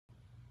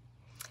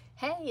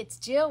Hey, it's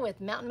Jill with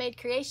Mountain Made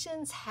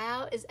Creations.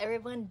 How is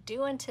everyone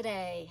doing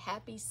today?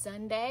 Happy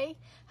Sunday.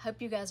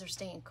 Hope you guys are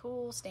staying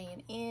cool,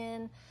 staying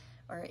in,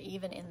 or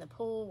even in the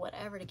pool,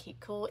 whatever to keep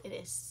cool. It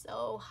is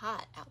so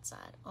hot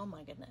outside. Oh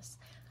my goodness.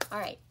 All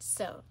right,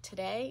 so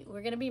today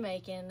we're gonna be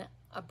making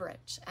a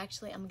brooch.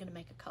 Actually, I'm gonna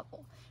make a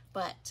couple.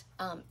 But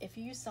if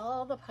you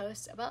saw the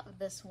post about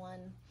this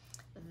one,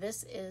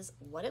 this is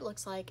what it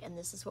looks like, and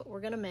this is what we're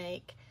gonna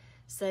make.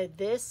 So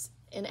this,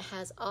 and it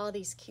has all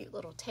these cute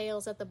little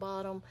tails at the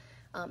bottom.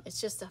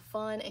 It's just a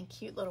fun and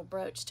cute little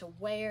brooch to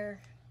wear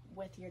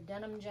with your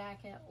denim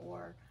jacket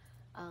or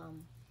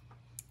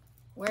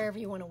wherever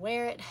you want to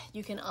wear it.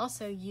 You can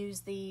also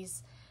use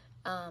these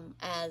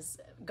as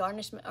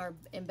garnishment or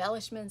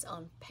embellishments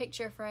on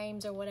picture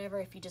frames or whatever.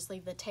 If you just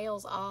leave the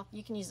tails off,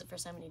 you can use it for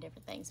so many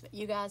different things. But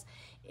you guys,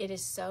 it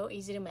is so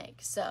easy to make.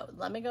 So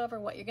let me go over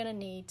what you're going to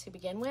need to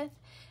begin with,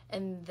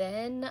 and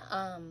then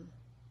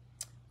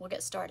we'll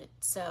get started.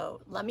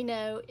 So let me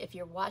know if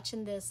you're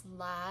watching this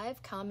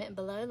live. Comment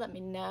below. Let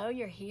me know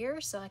you're here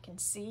so I can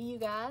see you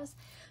guys.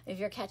 If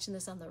you're catching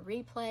this on the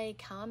replay,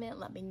 comment.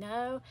 Let me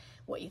know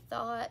what you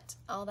thought,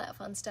 all that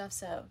fun stuff.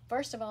 So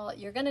first of all,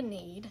 you're going to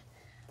need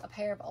a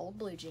pair of old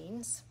blue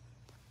jeans,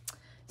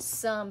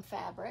 some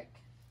fabric.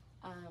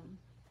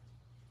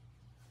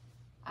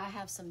 I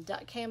have some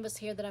duck canvas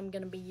here that I'm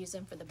going to be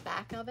using for the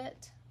back of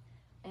it.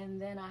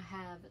 And then I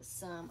have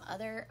some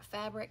other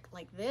fabric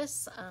like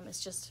this.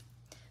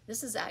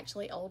 This is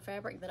actually old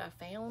fabric that I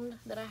found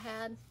that I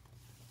had.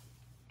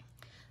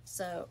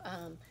 So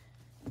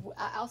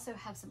I also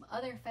have some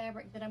other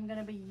fabric that I'm going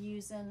to be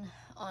using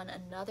on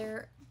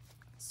another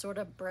sort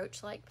of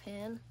brooch-like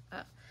pin.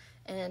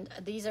 And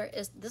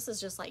this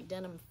is just like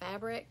denim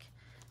fabric.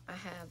 I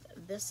have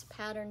this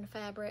patterned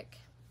fabric.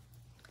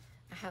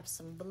 I have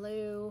some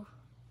blue.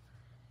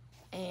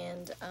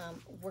 And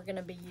we're going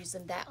to be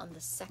using that on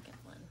the second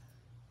one.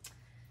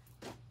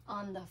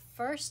 On the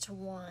first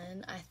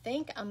one, I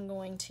think I'm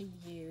going to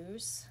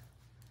use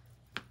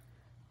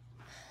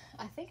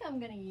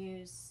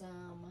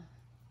some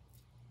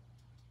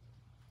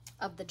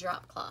of the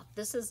drop cloth.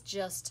 This is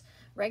just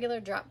regular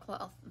drop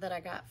cloth that I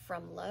got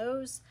from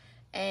Lowe's,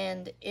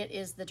 and it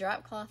is the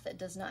drop cloth that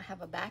does not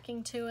have a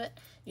backing to it.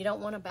 You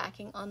don't want a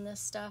backing on this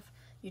stuff.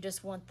 You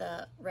just want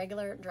the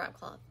regular drop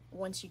cloth.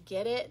 Once you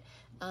get it,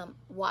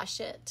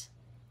 wash it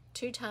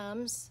 2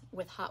 times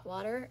with hot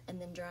water and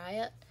then dry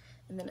it,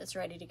 and then it's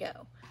ready to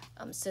go.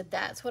 So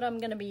that's what I'm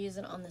going to be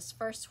using on this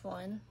first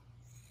one.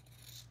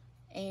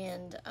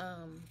 And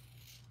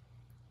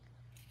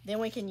then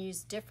we can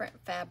use different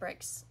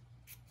fabrics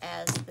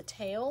as the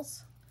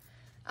tails.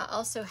 I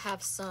also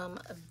have some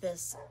of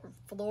this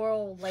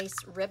floral lace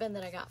ribbon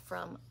that I got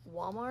from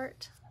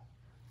Walmart.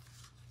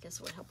 I guess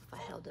it would help if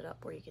I held it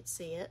up where you could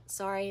see it.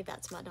 Sorry,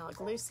 that's my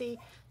dog Lucy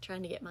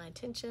trying to get my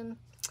attention.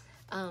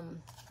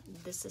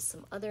 This is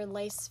some other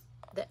lace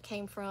that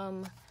came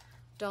from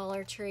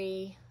Dollar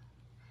Tree.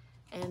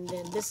 And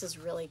then this is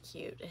really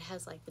cute. It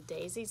has like the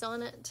daisies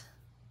on it.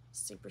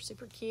 Super,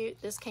 super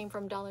cute. This came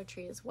from Dollar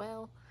Tree as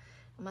well.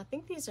 I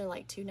think these are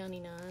like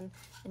 $2.99,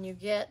 and you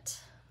get,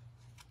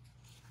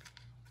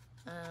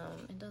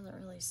 it doesn't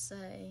really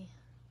say,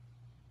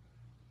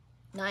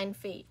 9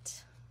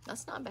 feet.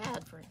 That's not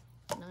bad for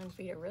 9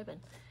 feet of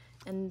ribbon.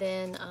 And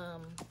then,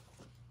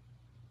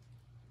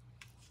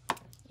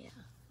 yeah,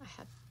 I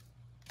have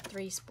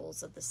 3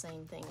 spools of the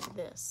same thing as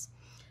this.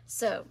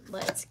 So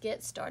let's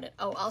get started.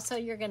 Oh, also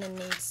you're gonna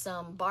need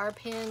some bar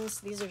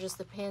pins. These are just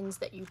the pins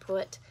that you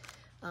put,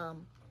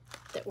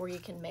 where you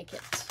can make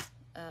it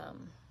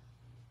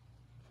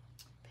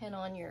pin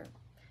on your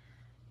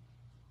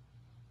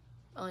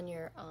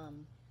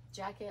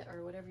jacket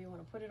or whatever you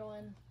want to put it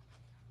on.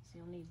 So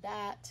you'll need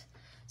that.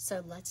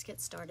 So let's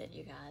get started,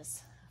 you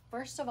guys.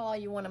 First of all,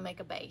 you want to make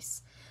a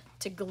base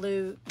to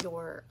glue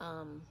your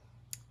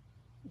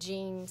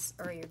jeans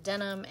or your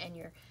denim and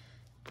your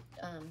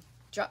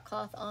drop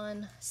cloth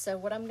on. So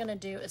what I'm going to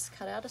do is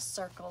cut out a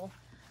circle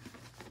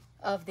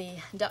of the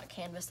duck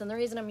canvas, and the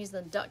reason I'm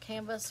using the duck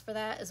canvas for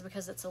that is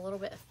because it's a little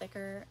bit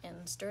thicker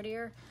and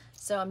sturdier.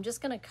 So I'm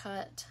just going to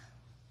cut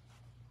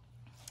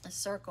a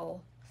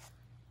circle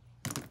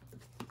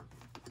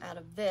out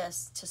of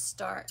this to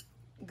start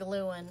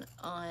gluing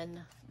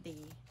on the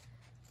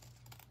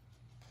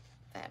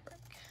fabric.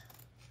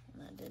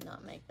 And I did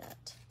not make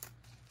that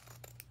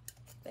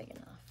big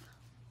enough.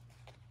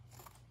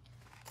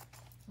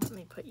 Let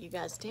me put you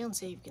guys down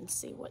so you can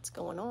see what's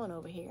going on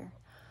over here.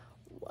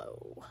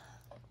 Whoa.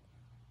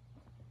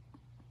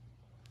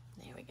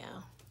 There we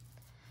go.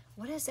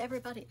 What is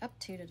everybody up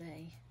to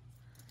today?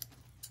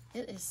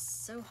 It is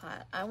so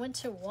hot. I went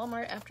to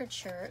Walmart after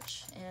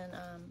church and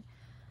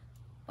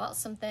bought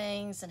some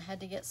things and had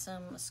to get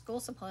some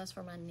school supplies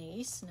for my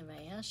niece,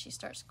 Nevaeh. She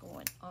starts school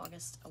on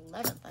August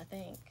 11th, I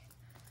think.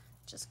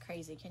 Just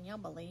crazy. Can y'all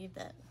believe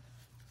that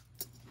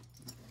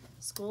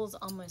school's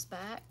almost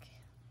back?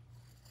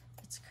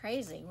 It's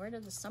crazy. Where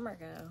did the summer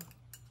go?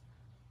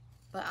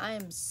 But I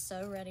am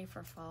so ready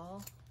for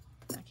fall.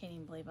 I can't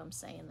even believe I'm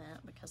saying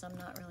that because I'm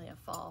not really a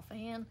fall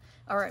fan,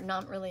 or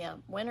not really a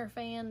winter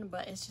fan,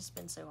 but it's just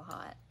been so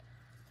hot.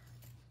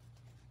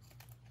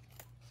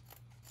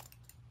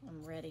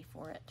 I'm ready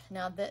for it.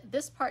 Now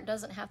this part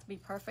doesn't have to be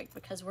perfect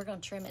because we're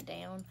going to trim it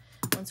down.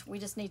 Once we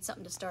just need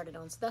something to start it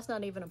on. So that's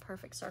not even a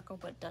perfect circle,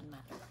 but it doesn't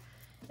matter.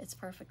 It's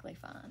perfectly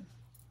fine.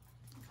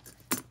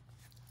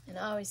 And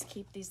I always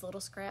keep these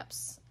little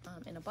scraps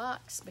in a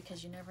box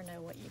because you never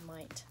know what you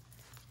might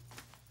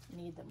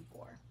need them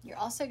for. You're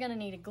also going to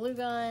need a glue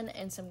gun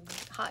and some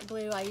hot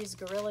glue. I use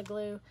Gorilla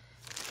Glue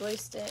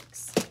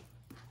sticks.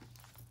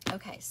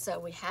 Okay, so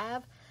we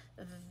have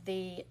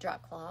the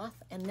drop cloth,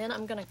 and then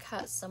I'm going to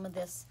cut some of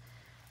this.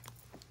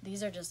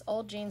 These are just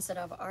old jeans that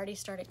I've already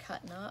started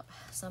cutting up.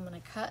 So I'm going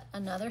to cut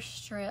another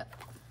strip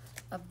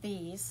of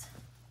these.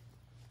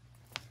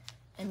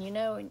 And you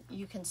know,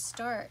 you can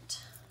start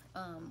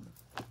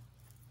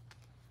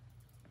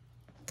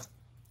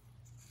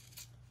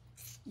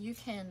you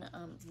can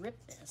rip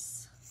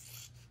this,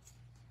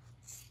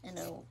 and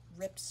it'll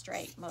rip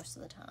straight most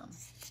of the time,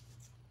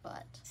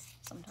 but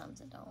sometimes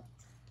it don't.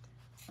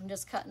 I'm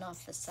just cutting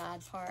off the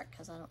side part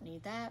because I don't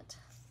need that.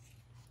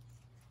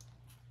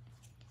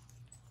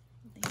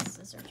 These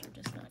scissors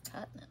are just not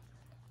cutting it.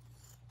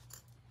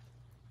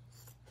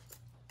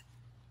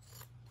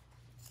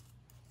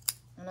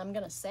 And I'm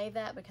going to save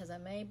that because I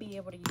may be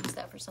able to use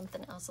that for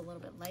something else a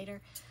little bit later.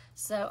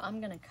 So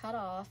I'm going to cut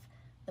off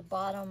the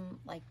bottom,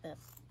 like the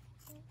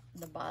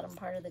bottom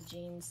part of the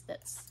jeans.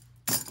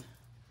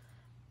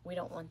 We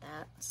don't want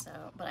that, so,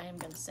 but I am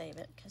going to save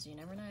it because you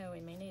never know, we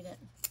may need it.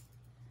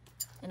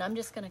 And I'm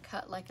just going to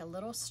cut like a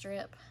little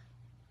strip.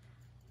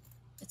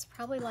 It's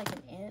probably like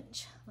an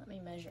inch. Let me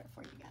measure it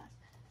for you guys.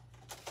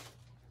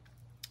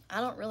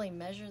 I don't really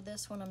measure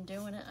this when I'm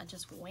doing it, I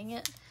just wing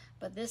it,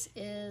 but this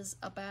is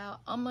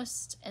about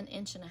almost an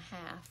inch and a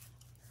half.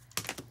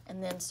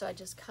 And then so I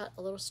just cut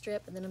a little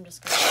strip, and then I'm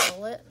just going to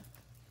pull it.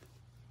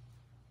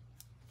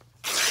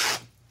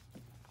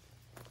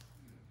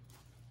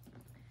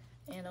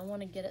 And I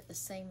want to get it the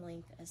same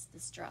length as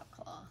this drop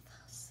cloth.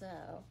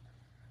 So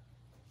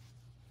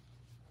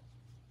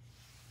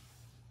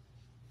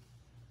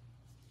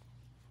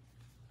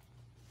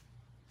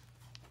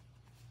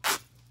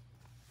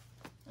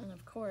and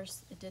of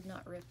course it did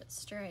not rip it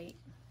straight.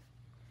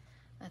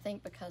 I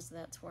think because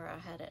that's where I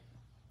had it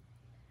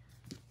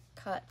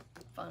cut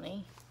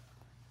funny.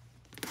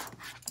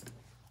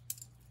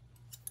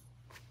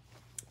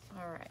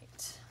 All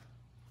right.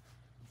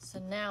 So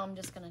now I'm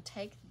just going to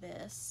take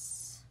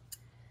this,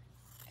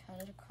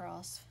 cut it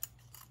across,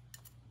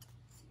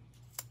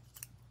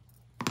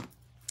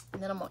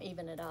 and then I'm going to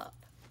even it up.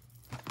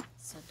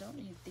 So I don't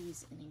need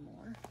these anymore.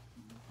 I'm going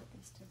to put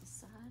these to the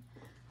side.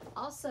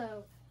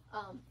 Also,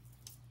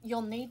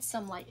 you'll need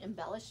some like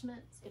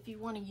embellishments. If you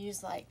want to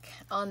use, like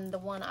on the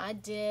one I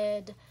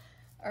did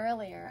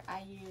earlier,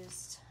 I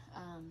used,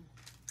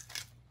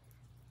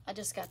 I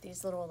just got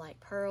these little like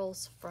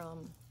pearls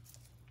from,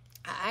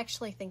 I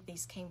actually think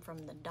these came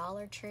from the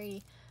Dollar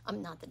Tree.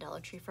 Not the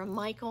Dollar Tree, from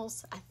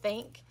Michael's, I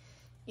think.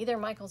 Either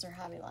Michael's or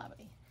Hobby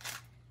Lobby.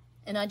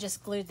 And I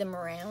just glued them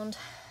around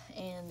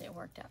and it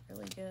worked out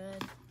really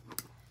good.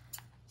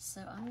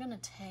 So I'm gonna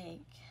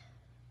take,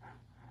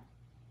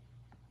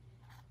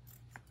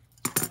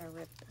 I'm gonna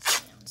rip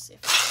this down, see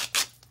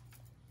if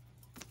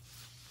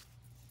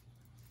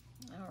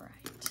all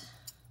right.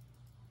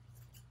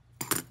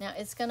 Now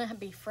it's gonna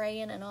be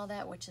fraying and all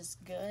that, which is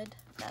good.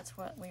 That's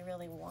what we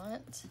really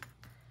want.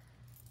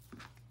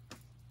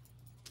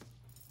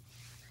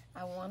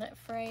 I want it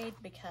frayed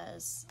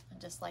because I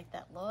just like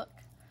that look.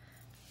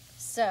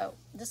 So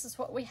this is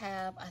what we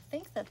have. I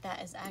think that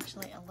that is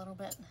actually a little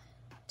bit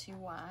too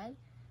wide.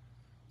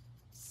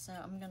 So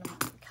I'm gonna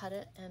cut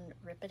it and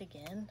rip it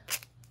again.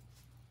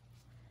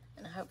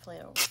 And hopefully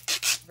it'll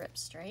rip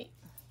straight.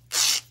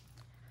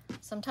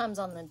 Sometimes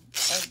on the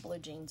old blue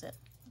jeans it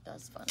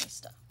does funny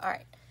stuff. All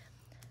right.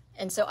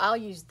 And so I'll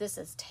use this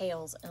as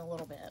tails in a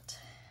little bit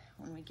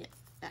when we get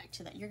back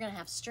to that. You're gonna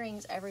have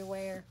strings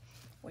everywhere,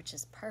 which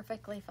is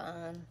perfectly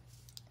fine.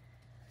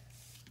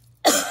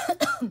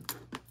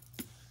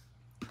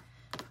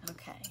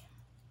 Okay.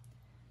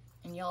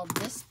 And y'all,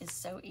 this is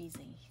so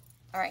easy.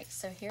 All right,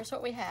 so here's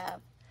what we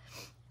have.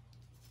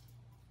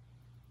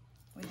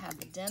 We have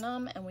the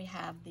denim and we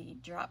have the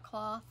drop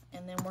cloth,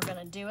 and then we're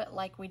gonna do it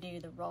like we do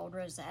the rolled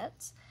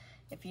rosettes.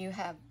 If you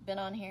have been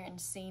on here and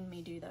seen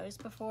me do those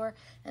before,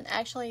 and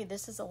actually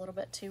this is a little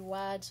bit too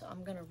wide, so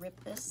I'm gonna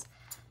rip this.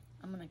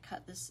 I'm gonna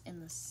cut this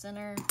in the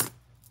center,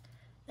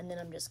 and then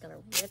I'm just gonna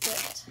rip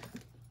it.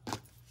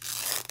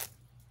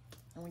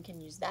 And we can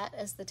use that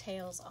as the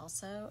tails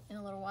also in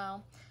a little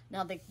while.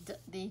 Now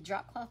the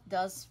drop cloth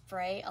does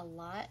fray a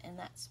lot, and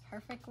that's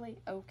perfectly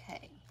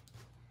okay.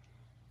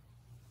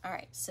 All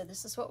right, so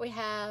this is what we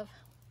have.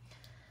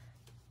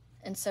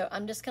 And so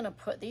I'm just gonna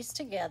put these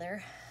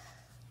together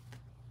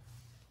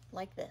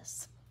like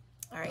this.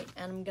 All right,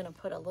 and I'm gonna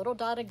put a little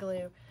dot of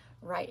glue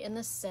right in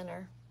the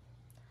center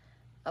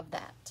of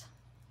that.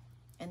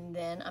 And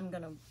then I'm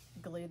gonna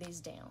glue these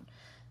down.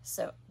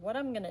 So what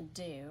I'm gonna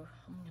do,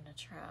 I'm gonna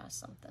try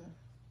something.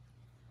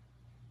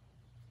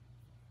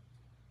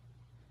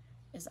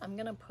 is I'm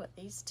gonna put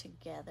these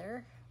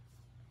together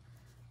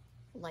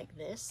like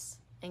this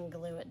and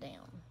glue it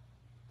down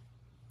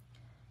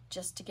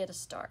just to get a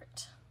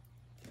start.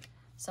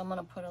 So I'm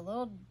gonna put a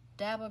little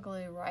dab of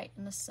glue right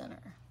in the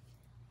center.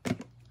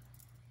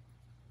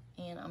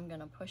 And I'm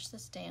gonna push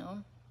this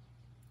down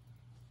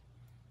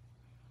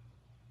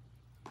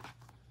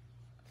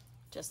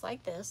just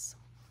like this.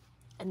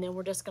 And then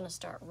we're just gonna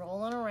start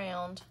rolling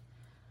around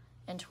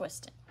and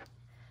twisting,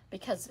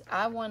 because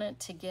I wanted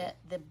to get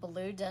the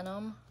blue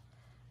denim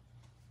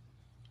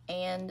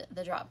and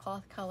the drop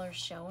cloth colors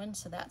showing,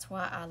 so that's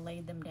why I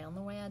laid them down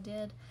the way I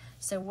did.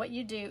 So what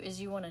you do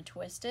is you want to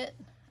twist it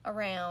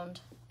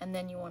around and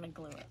then you want to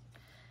glue it.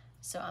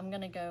 So I'm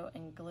going to go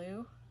and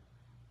glue,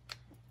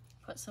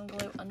 put some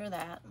glue under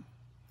that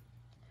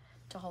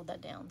to hold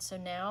that down. So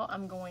now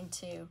I'm going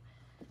to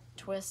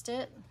twist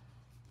it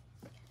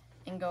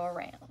and go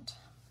around.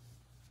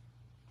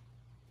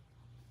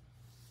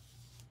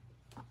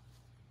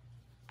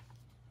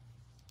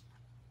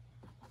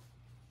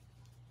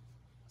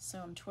 So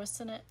I'm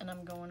twisting it and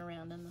I'm going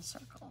around in the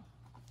circle.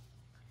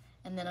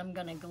 And then I'm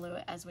gonna glue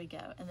it as we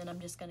go. And then I'm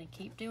just gonna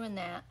keep doing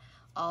that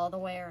all the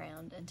way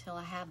around until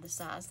I have the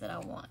size that I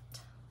want.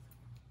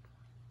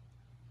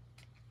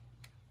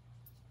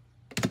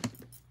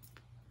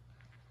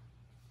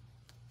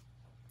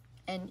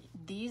 And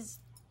these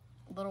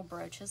little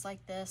brooches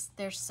like this,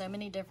 there's so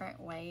many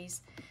different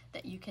ways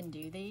that you can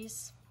do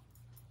these.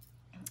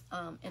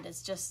 It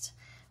is just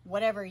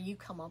whatever you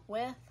come up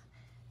with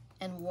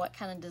and what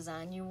kind of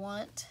design you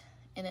want,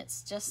 and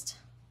it's just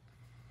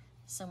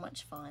so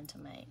much fun to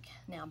make.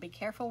 Now be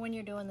careful when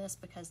you're doing this,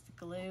 because the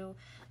glue,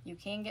 you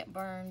can get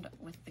burned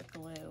with the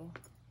glue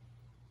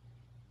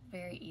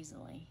very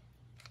easily.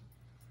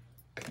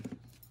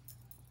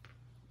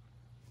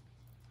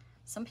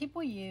 Some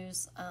people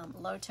use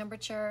low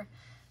temperature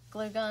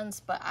glue guns,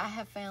 but I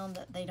have found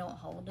that they don't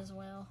hold as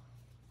well.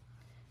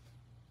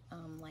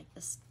 Like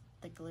this,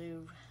 the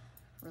glue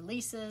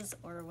releases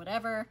or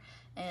whatever,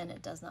 and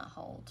it does not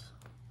hold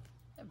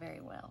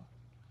very well.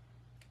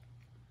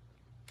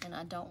 And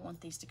I don't want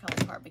these to come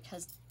apart,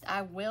 because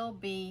I will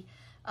be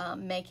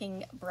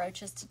making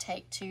brooches to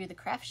take to the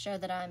craft show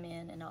that I'm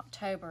in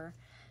October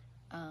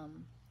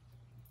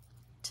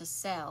to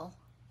sell.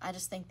 I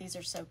just think these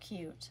are so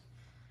cute.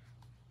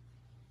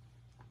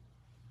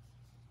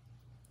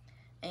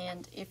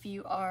 And if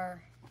you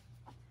are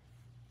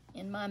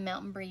in my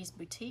Mountain Breeze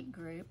boutique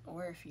group,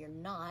 or if you're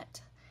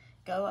not,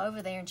 go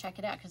over there and check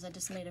it out, because I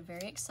just made a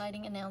very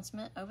exciting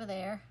announcement over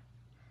there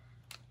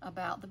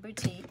about the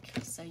boutique,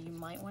 so you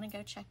might want to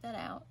go check that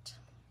out.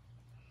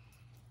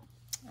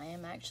 I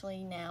am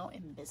actually now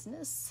in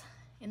business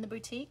in the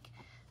boutique,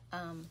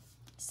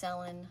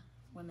 selling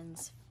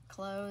women's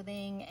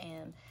clothing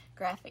and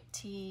graphic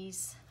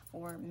tees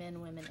for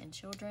men, women, and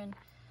children.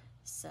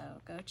 So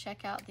go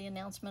check out the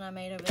announcement I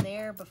made over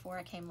there before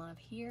I came live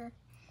here.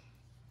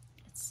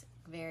 It's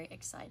very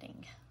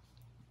exciting.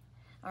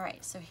 All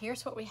right, so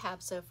here's what we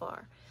have so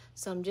far.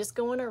 So I'm just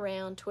going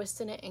around,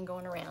 twisting it and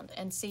going around.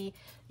 And see,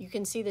 you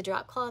can see the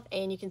drop cloth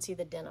and you can see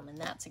the denim, and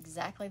that's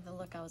exactly the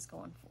look I was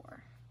going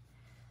for.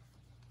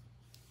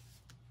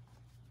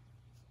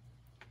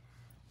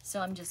 So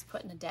I'm just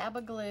putting a dab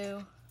of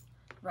glue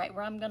right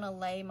where I'm gonna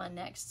lay my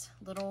next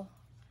little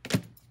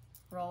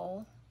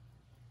roll.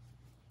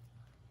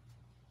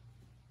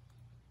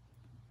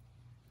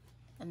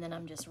 And then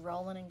I'm just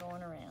rolling and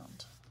going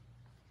around.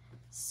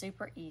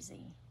 Super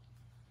easy.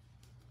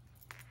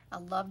 I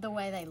love the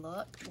way they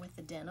look with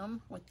the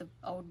denim, with the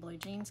old blue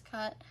jeans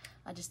cut.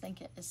 I just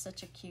think it is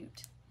such a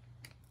cute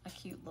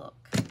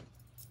look.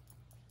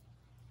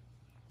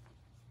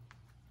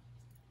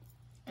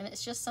 And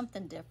it's just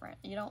something different.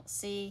 You don't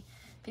see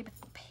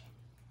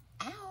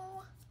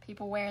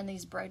people wearing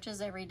these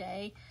brooches every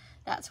day.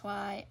 That's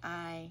why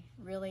I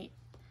really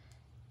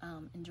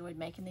enjoyed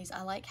making these.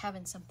 I like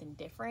having something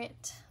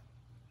different,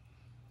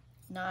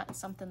 not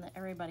something that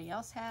everybody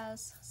else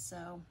has.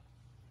 So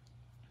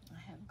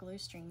I have glue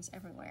strings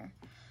everywhere,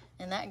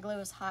 and that glue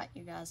is hot,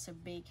 you guys, so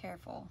be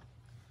careful.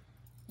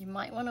 You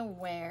might want to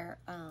wear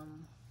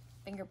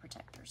finger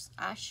protectors.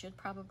 I should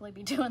probably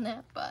be doing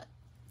that, but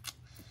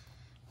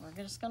we're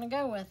just gonna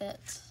go with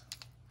it.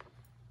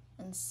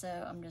 And so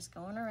I'm just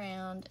going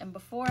around, and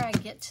before I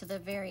get to the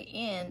very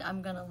end,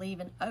 I'm gonna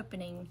leave an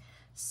opening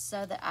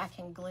so that I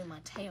can glue my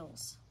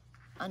tails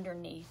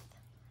underneath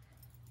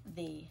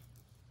the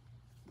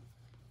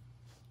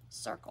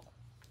circle.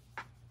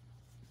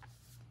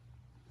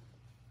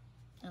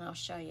 And I'll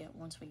show you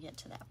once we get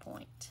to that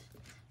point.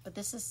 But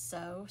this is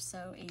so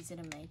easy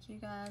to make, you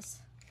guys.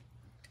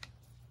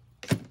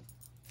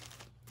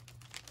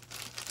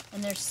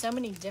 And there's so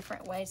many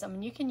different ways. I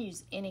mean, you can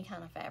use any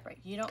kind of fabric.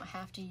 You don't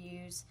have to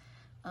use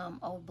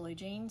old blue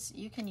jeans.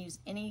 You can use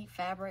any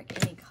fabric,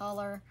 any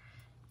color.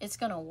 It's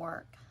gonna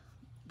work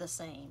the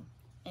same.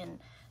 And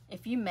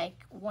if you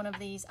make one of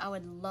these, I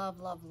would love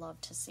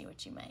to see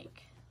what you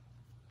make.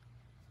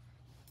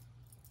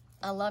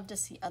 I love to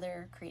see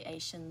other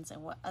creations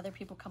and what other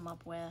people come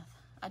up with.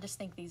 I just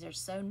think these are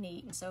so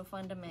neat and so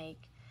fun to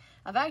make.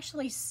 I've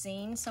actually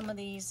seen some of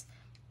these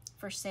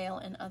for sale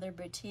in other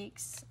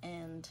boutiques,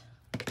 and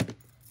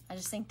I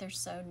just think they're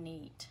so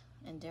neat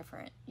and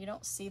different. You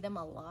don't see them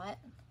a lot,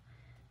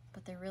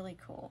 but they're really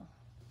cool.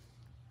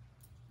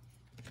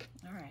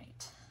 All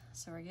right,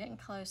 so we're getting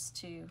close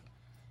to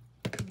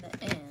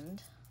the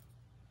end.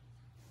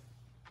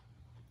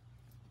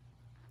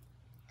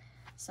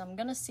 So I'm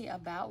gonna see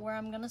about where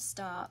I'm gonna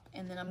stop,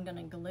 and then I'm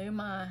gonna glue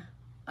my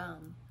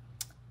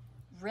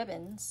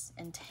ribbons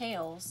and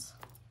tails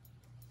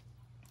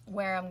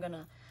where I'm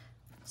gonna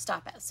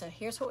stop at. So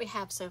here's what we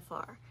have so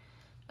far.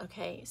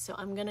 Okay, so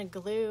I'm gonna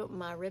glue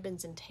my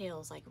ribbons and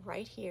tails like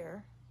right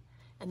here,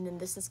 and then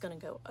this is gonna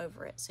go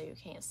over it so you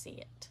can't see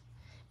it.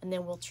 And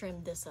then we'll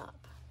trim this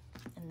up,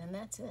 and then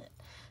that's it.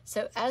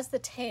 So as the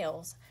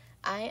tails,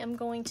 I am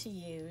going to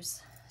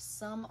use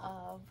some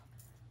of,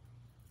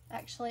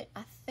 actually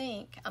I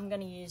think I'm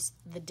gonna use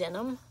the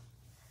denim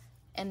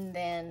and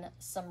then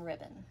some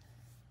ribbon.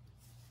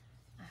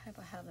 I hope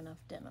I have enough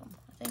denim.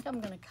 I think I'm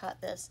gonna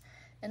cut this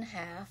in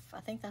half. I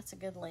think that's a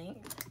good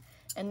length.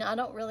 And I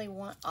don't really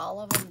want all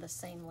of them the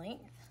same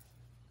length,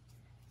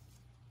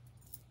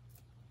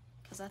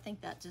 because I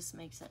think that just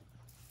makes it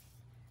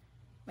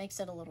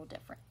a little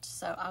different.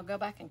 So I'll go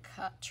back and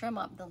trim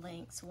up the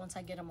lengths once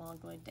I get them all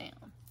glued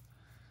down.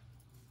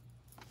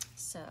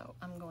 So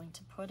I'm going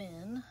to put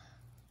in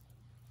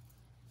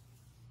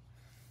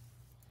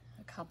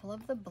a couple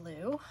of the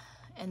blue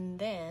and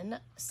then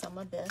some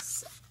of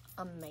this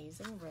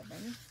amazing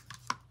ribbon.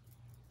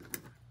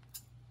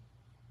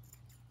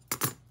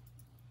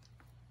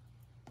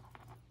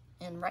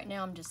 And right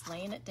now I'm just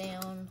laying it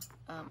down.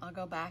 I'll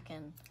go back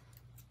and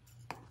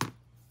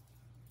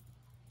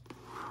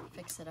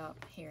fix it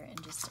up here in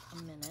just a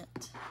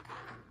minute.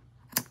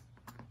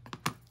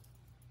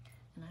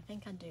 And I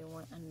think I do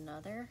want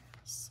another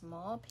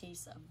small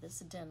piece of this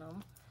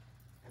denim.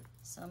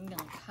 So I'm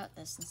gonna cut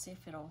this and see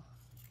if it'll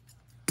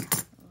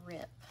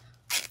rip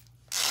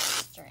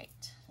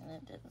straight. And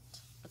it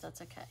didn't, but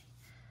that's okay.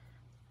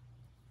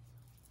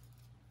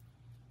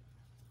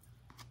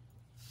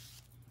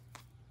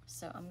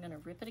 So I'm gonna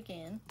rip it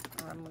again,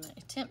 or I'm gonna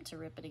attempt to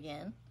rip it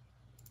again.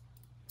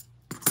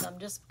 So I'm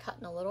just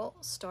cutting a little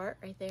start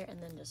right there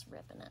and then just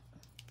ripping it.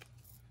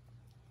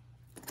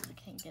 I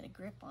can't get a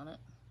grip on it.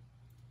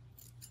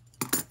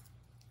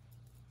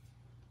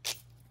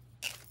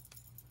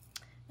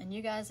 And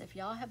you guys, if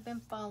y'all have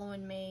been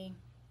following me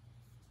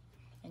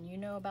and you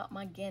know about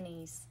my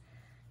guineas,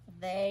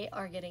 they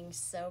are getting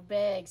so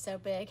big, so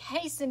big.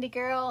 Hey, Cindy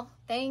girl,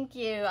 thank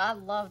you. I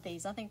love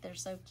these. I think they're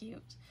so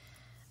cute.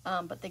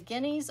 But the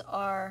guineas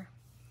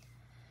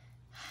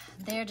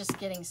they're just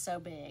getting so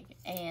big.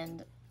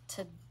 And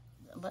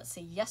let's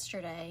see,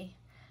 yesterday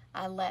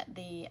I let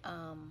the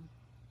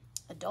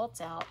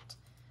adults out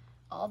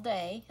all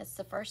day. It's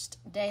the first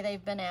day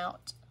they've been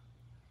out.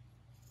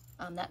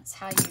 That's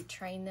how you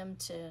train them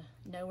to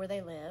know where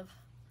they live,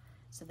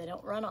 so they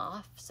don't run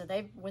off. So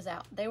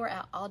they were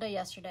out all day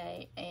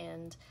yesterday,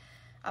 and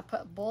I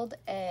put boiled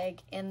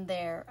egg in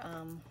there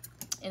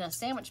in a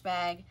sandwich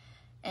bag.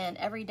 And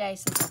every day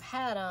since I've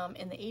had them,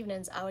 in the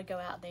evenings, I would go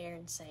out there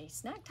and say,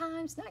 snack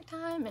time,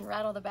 and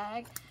rattle the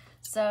bag.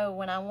 So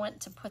when I went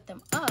to put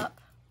them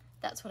up,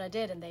 that's what I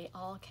did, and they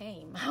all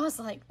came. I was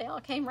like, they all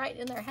came right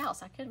in their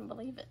house. I couldn't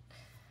believe it.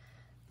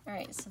 All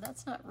right, so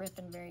that's not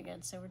ripping very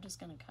good, so we're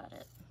just gonna cut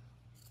it.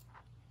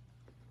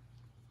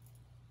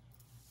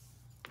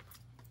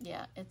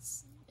 Yeah,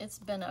 it's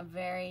been a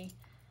very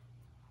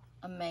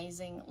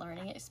amazing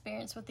learning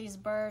experience with these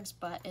birds,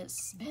 but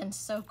it's been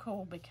so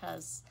cool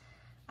because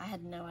I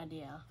had no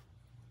idea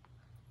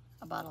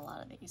about a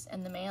lot of these.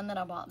 And the man that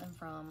I bought them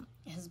from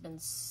has been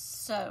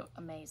so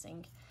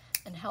amazing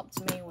and helped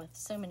me with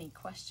so many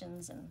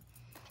questions, and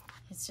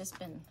it's just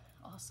been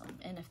awesome.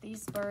 And if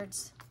these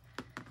birds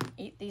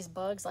eat these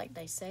bugs like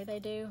they say they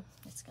do,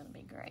 it's gonna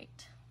be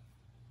great.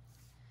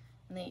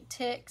 And they eat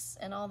ticks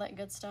and all that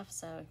good stuff,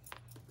 so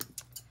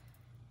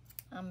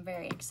I'm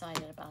very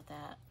excited about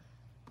that.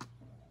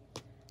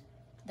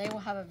 They will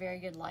have a very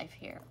good life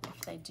here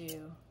if they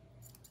do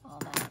all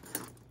that.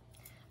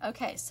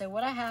 Okay, so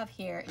what I have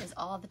here is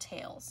all the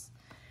tails.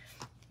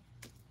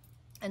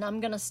 And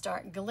I'm gonna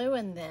start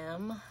gluing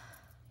them.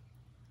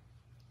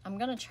 I'm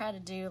gonna try to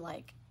do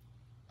like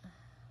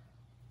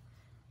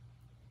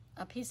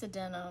a piece of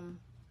denim,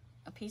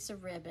 a piece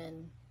of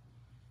ribbon,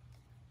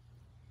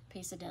 a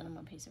piece of denim,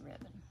 a piece of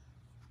ribbon.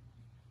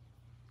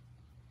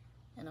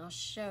 And I'll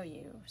show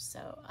you.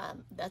 So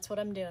that's what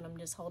I'm doing. I'm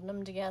just holding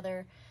them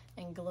together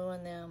and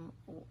gluing them,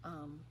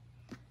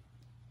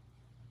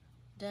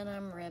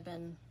 denim,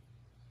 ribbon,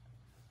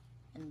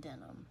 and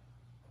denim.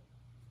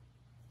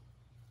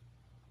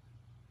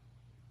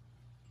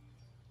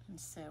 And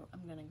so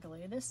I'm gonna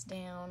glue this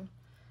down.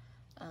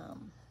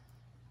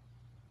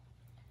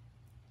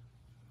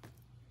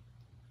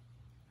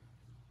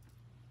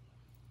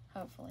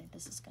 Hopefully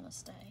this is gonna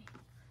stay.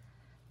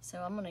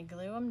 So I'm gonna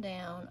glue them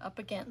down up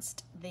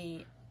against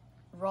the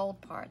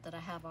rolled part that I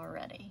have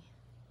already.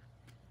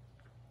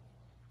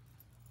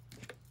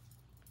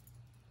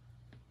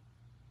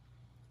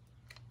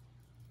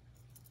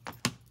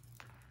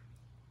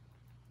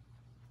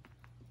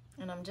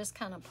 And I'm just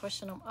kind of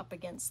pushing them up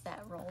against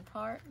that roll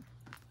part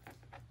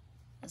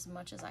as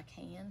much as I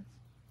can.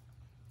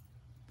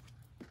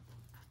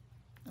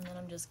 And then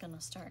I'm just going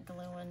to start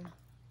gluing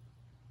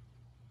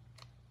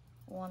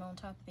one on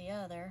top of the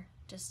other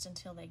just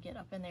until they get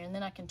up in there. And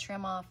then I can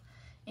trim off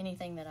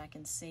anything that I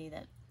can see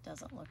that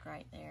doesn't look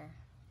right there.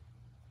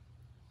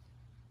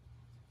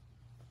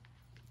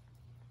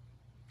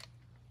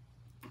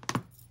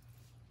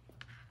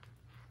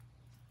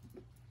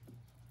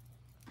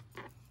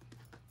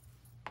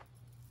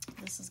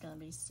 This is going to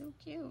be so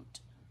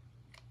cute.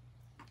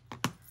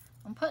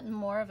 I'm putting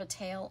more of a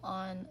tail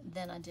on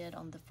than I did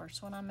on the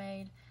first one I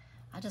made.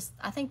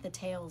 I think the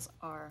tails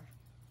are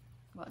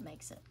what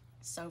makes it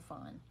so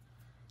fun.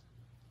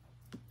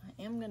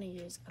 I am going to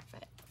use a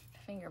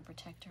finger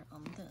protector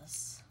on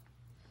this.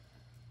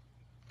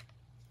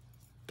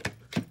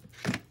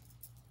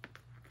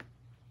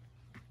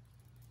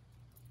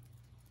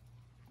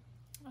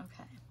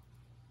 Okay.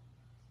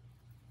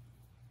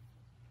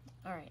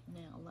 All right,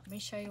 now let me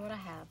show you what I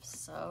have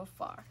so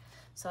far.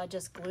 So I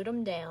just glued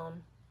them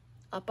down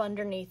up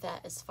underneath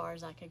that as far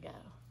as I could go.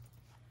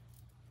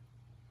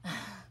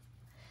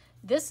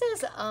 This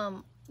is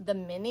the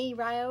mini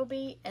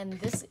Ryobi, and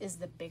this is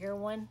the bigger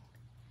one.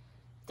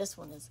 This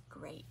one is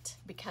great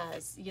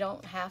because you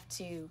don't have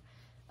to,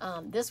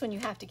 this one you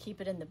have to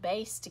keep it in the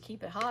base to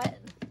keep it hot.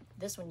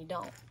 This one you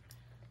don't.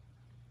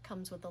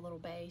 Comes with a little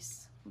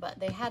base.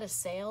 But they had a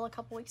sale a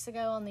couple weeks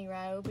ago on the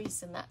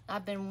Ryobis, and that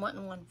I've been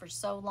wanting one for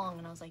so long,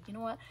 and I was like, you know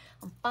what?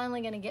 I'm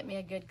finally going to get me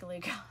a good glue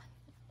gun.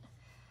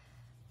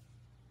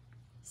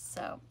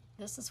 So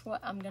this is what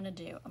I'm going to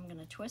do. I'm going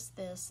to twist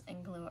this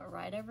and glue it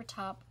right over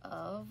top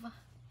of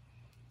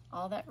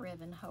all that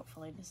ribbon.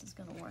 Hopefully this is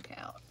going to work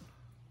out.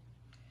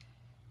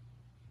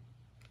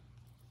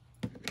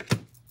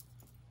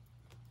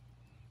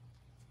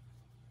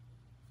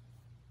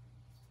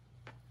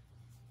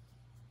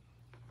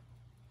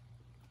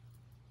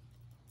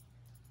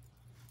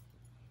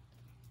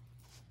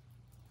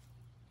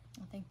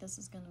 I think this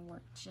is going to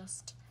work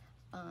just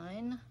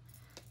fine.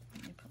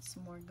 Let me put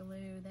some more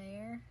glue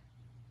there.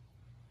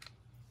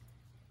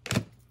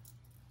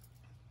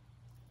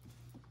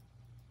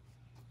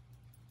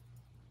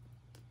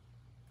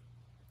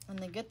 And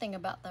the good thing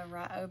about the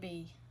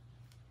Ryobi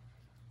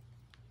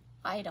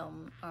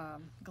item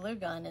glue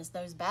gun is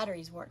those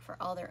batteries work for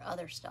all their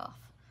other stuff,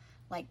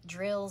 like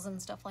drills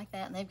and stuff like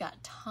that. And they've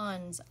got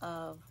tons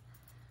of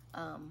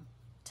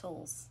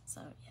tools. So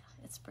yeah,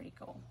 it's pretty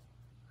cool.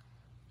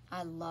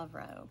 I love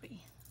Ryobi.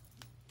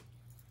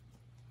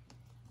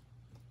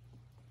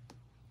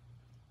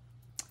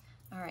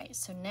 All right,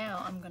 so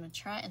now I'm going to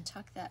try and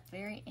tuck that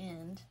very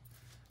end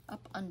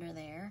up under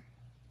there,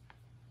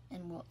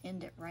 and we'll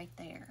end it right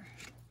there.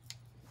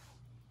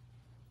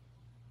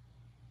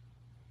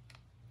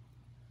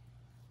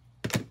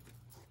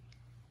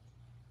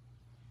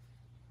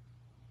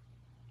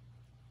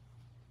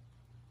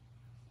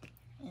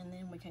 And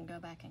then we can go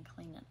back and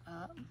clean it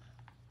up,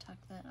 tuck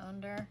that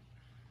under.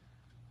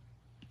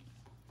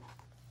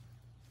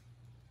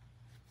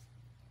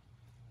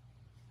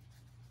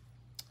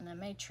 And I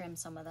may trim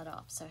some of that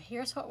off. So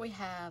here's what we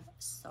have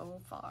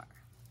so far.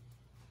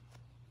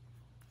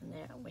 And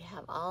there we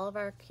have all of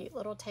our cute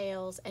little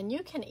tails. And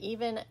you can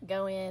even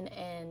go in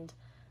and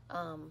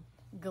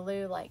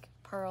glue like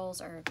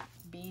pearls or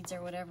beads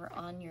or whatever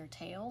on your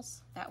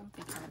tails. That would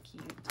be kind of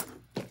cute.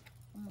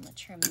 I'm going to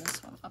trim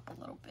this one up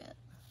a little bit.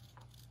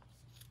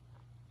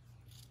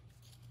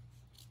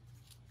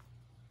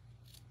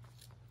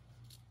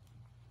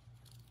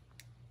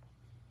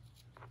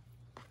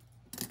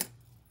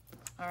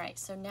 All right,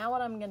 so now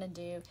what I'm gonna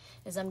do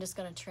is I'm just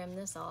gonna trim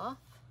this off,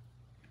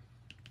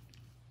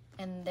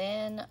 and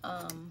then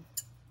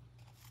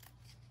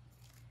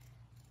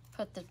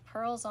put the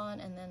pearls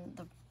on and then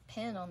the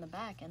pin on the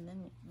back, and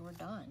then we're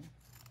done.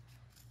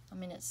 I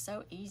mean, it's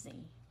so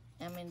easy.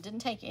 I mean, it didn't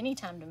take any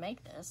time to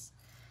make this.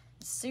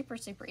 It's super,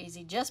 super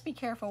easy. Just be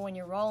careful when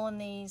you're rolling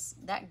these.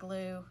 That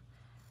glue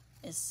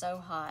is so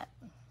hot,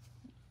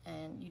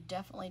 and you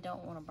definitely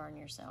don't want to burn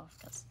yourself,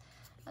 because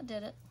I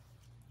did it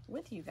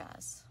with you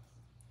guys.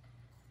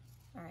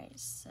 All right,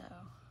 so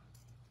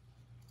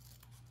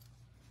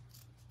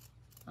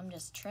I'm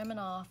just trimming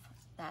off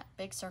that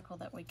big circle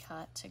that we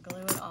cut to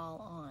glue it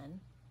all on.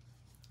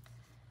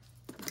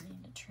 I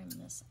need to trim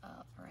this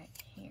up right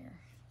here.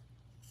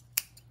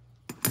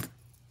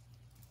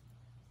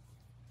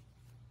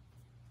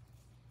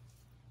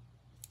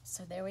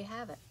 So there we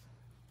have it.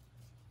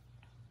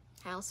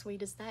 How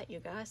sweet is that, you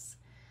guys?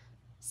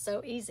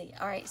 So easy.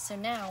 All right, so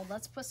now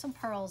let's put some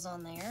pearls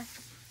on there.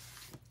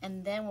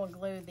 And then we'll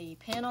glue the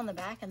pin on the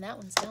back, and that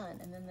one's done.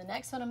 And then the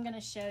next one I'm going to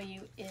show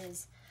you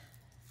is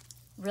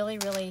really,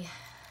 really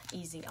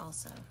easy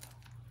also.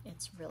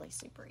 It's really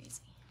super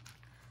easy.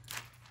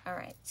 All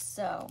right,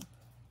 so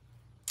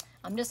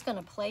I'm just going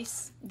to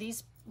place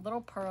these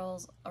little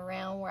pearls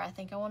around where I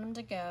think I want them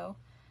to go.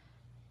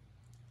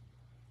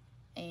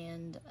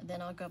 And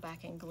then I'll go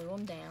back and glue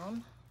them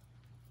down.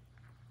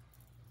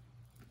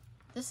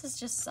 This is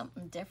just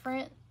something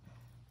different,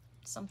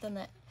 something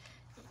that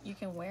you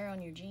can wear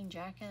on your jean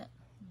jacket.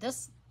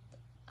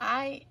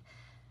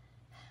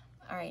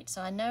 All right,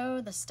 so I know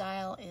the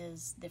style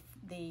is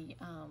the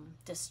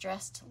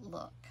distressed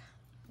look.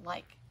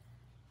 Like,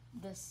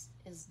 this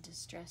is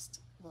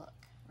distressed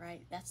look,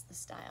 right? That's the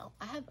style.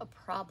 I have a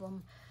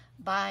problem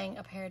buying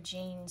a pair of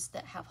jeans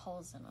that have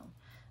holes in them.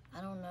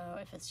 I don't know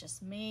if it's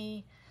just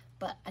me,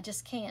 but I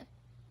just can't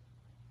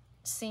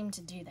seem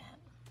to do that.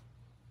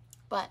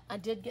 But I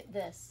did get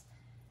this,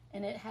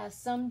 and it has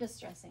some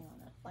distressing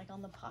on it, like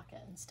on the pocket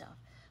and stuff,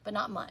 but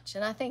not much.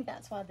 And I think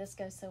that's why this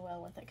goes so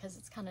well with it, because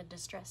it's kind of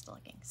distressed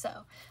looking. So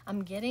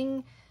I'm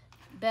getting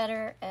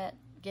better at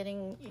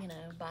getting, you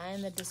know,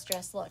 buying the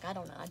distressed look. I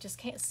don't know. I just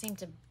can't seem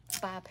to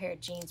buy a pair of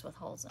jeans with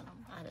holes in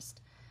them. I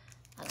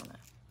don't know.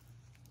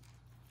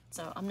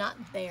 So I'm not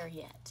there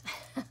yet.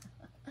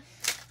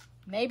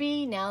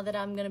 Maybe now that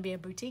I'm going to be a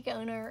boutique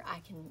owner, I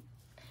can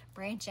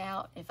branch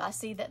out. If I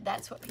see that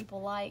that's what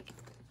people like,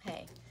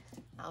 hey,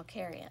 I'll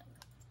carry it.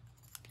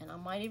 And I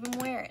might even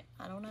wear it.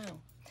 I don't know.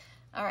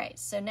 All right,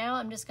 so now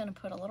I'm just going to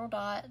put a little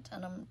dot,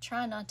 and I'm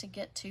trying not to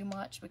get too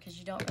much because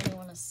you don't really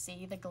want to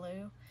see the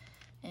glue.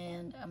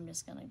 And I'm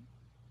just going to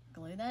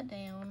glue that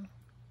down.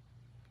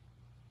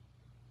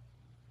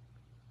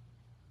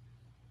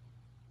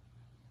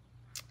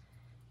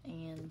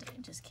 And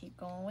just keep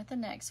going with the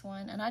next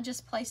one. And I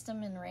just placed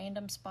them in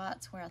random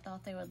spots where I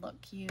thought they would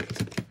look cute.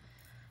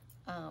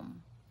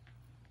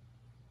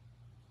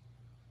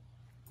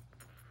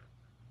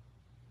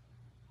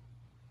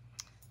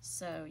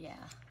 So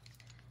yeah,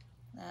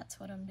 that's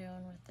what I'm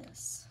doing with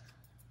this.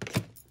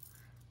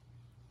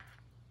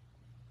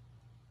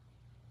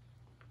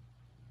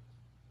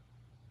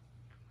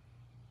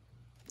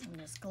 I'm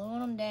just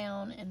gluing them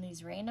down in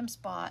these random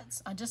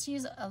spots. I just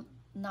use I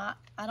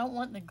don't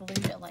want the glue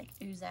to like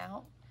ooze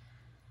out.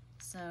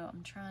 So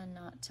I'm trying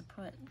not to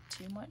put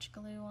too much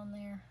glue on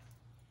there.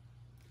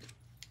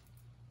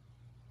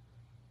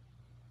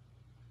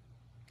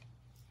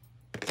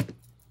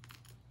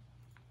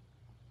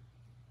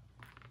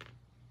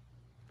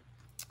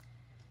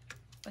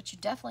 But you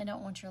definitely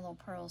don't want your little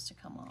pearls to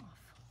come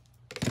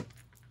off.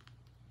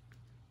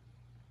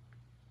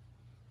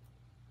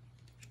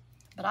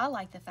 But I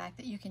like the fact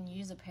that you can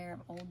use a pair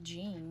of old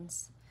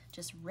jeans,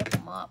 just rip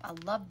them up. I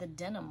love the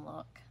denim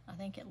look. I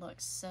think it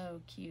looks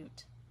so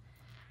cute.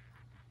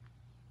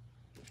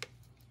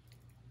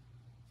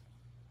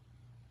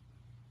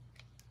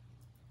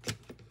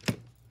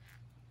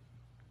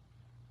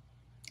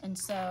 And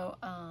so,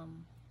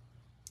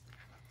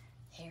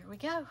 here we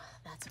go.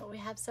 That's what we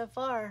have so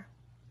far.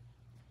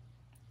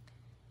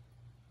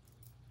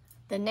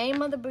 The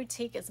name of the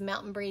boutique is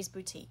Mountain Breeze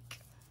Boutique.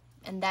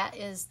 And that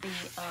is the,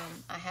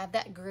 I have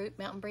that group,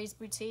 Mountain Breeze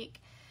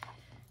Boutique,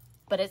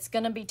 but it's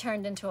going to be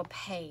turned into a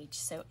page.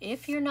 So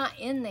if you're not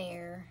in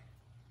there,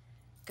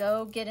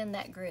 go get in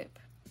that group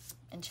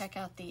and check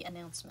out the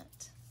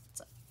announcement.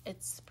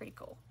 It's pretty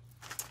cool.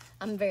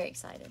 I'm very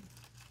excited.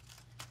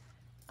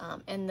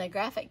 And the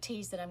graphic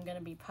tees that I'm going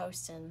to be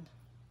posting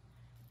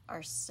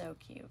are so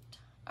cute.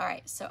 All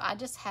right, so I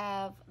just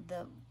have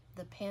the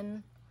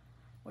pin.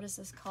 What is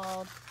this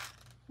called?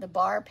 The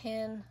bar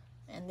pin.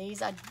 And these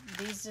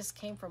just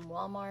came from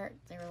Walmart.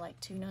 They were like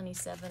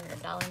 $2.97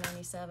 or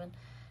 $1.97.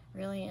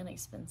 Really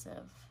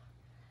inexpensive.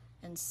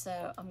 And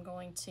so I'm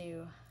going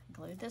to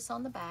glue this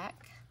on the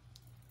back.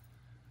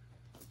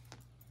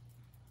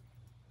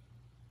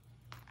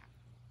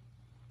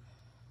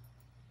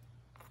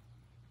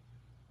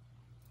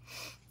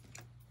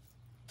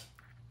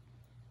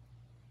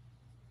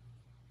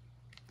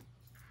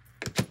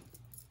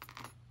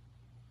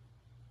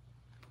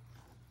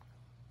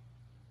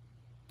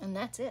 And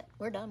that's it.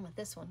 We're done with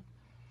this one.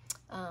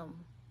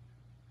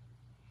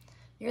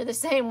 You're the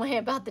same way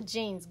about the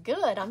jeans.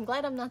 Good. I'm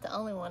glad I'm not the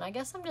only one. I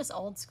guess I'm just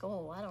old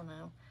school. I don't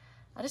know.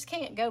 I just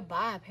can't go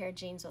buy a pair of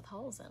jeans with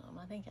holes in them.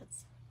 I think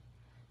it's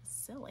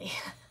silly.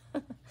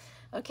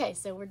 Okay,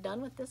 so we're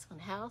done with this one.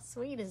 How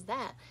sweet is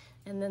that?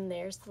 And then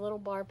there's the little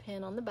bar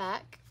pin on the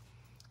back.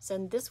 So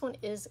this one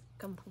is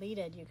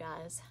completed, you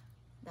guys.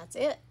 That's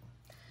it.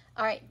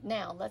 All right,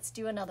 now let's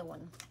do another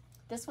one.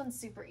 This one's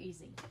super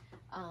easy.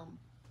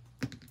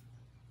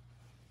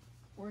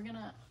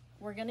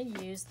 We're gonna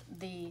use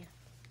the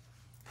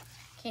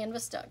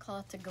canvas duck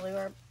cloth to glue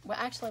our, well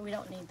actually we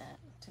don't need that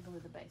to glue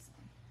the base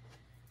on.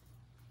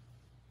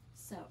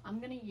 So I'm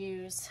gonna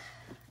use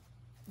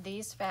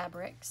these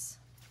fabrics,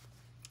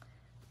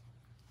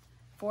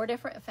 4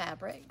 different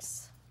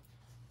fabrics,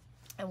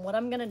 and what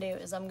I'm gonna do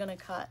is I'm gonna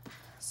cut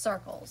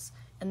circles,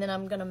 and then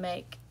I'm gonna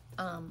make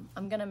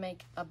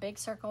a big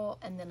circle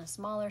and then a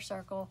smaller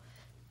circle.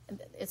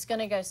 It's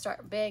gonna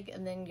start big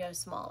and then go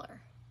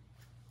smaller.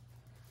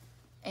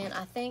 And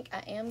I think I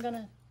am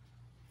gonna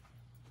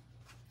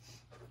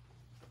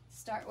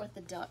start with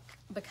the duck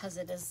because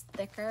it is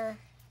thicker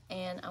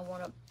and I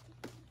wanna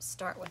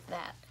start with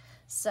that.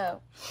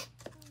 So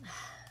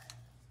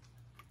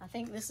I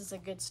think this is a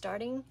good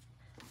starting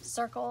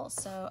circle.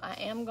 So I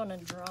am gonna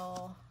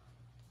draw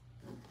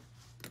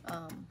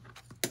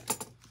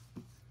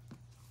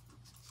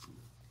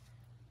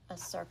a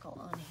circle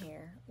on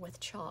here with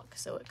chalk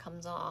so it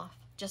comes off,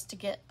 just to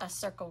get a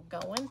circle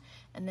going,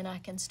 and then I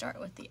can start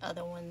with the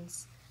other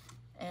ones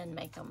and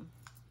make them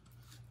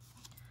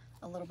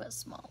a little bit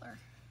smaller.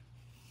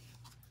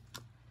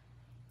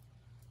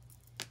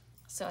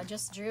 So I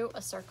just drew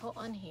a circle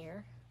on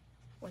here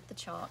with the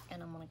chalk,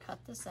 and I'm going to cut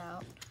this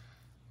out.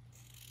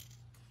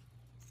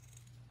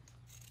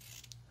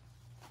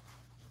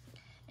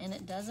 And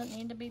it doesn't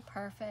need to be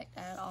perfect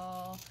at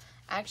all.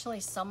 Actually,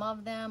 some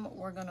of them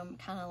we're going to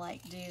kind of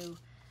like do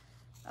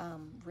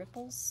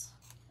ripples,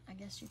 I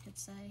guess you could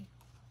say.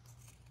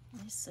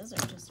 These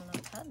scissors just are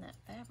not cutting that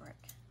fabric.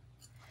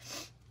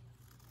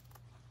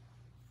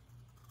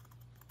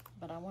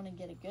 But I want to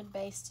get a good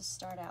base to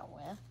start out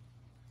with.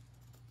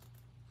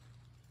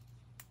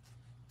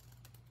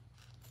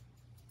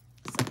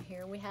 So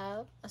here we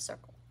have a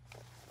circle.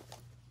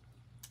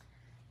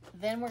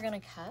 Then we're going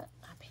to cut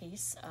a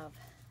piece of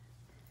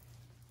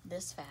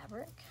this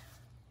fabric,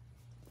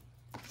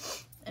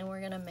 and we're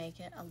going to make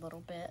it a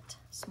little bit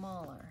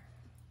smaller.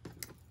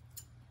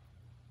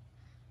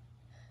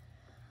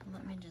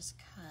 Let me just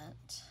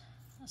cut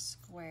a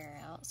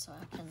square out so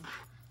I can,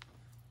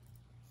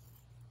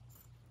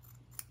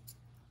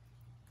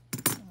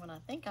 what I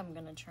think I'm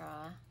going to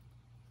try,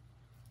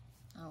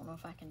 I don't know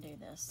if I can do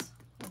this.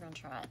 We're going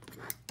to try it.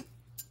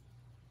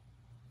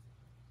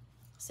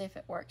 See if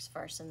it works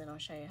first, and then I'll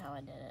show you how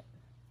I did it.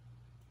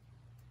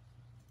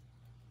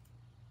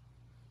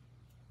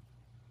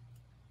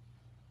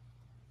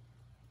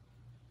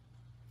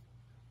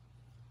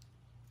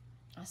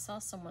 I saw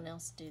someone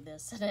else do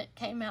this and it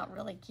came out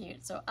really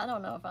cute, so I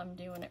don't know if I'm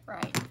doing it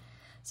right.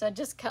 So I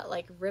just cut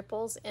like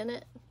ripples in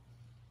it,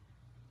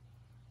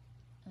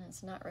 and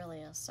it's not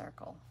really a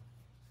circle,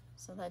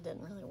 so that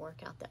didn't really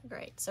work out that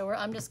great. So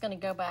I'm just going to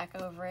go back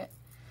over it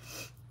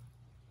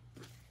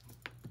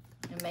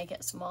and make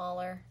it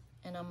smaller,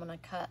 and I'm going to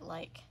cut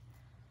like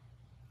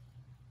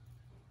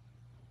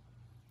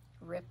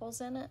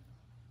ripples in it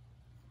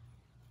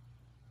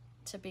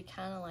to be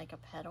kind of like a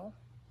petal.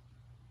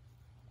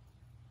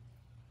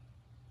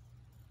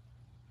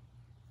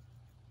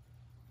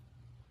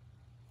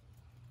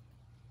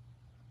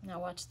 Now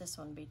watch this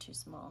one be too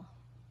small.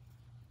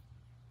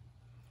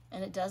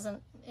 And it does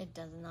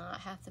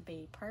not have to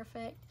be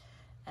perfect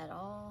at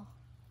all.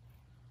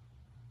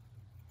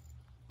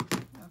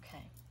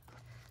 Okay,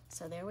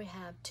 so there we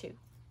have two.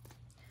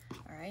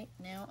 All right,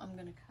 now I'm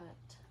gonna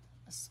cut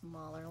a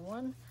smaller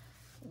one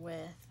with,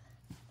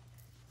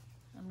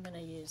 I'm gonna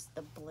use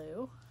the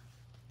blue.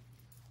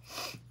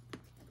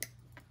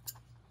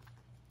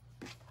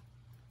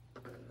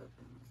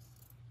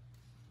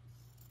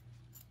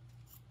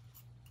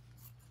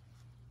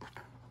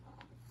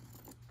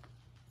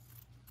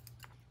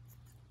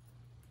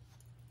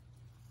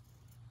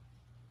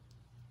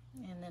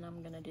 And then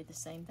I'm going to do the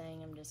same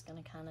thing. I'm just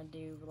going to kind of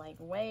do like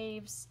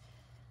waves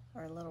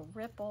or little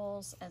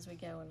ripples as we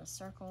go in a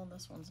circle.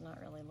 This one's not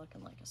really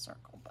looking like a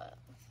circle, but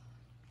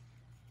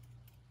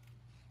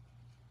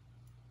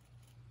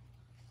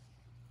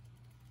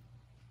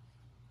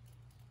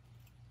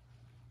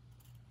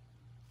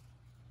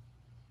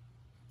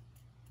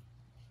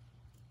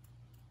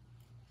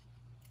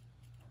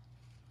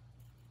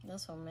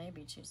this one may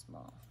be too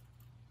small.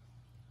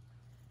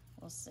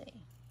 We'll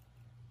see.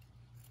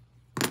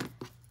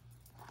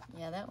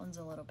 Yeah, that one's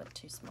a little bit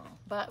too small,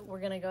 but we're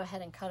gonna go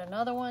ahead and cut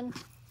another one,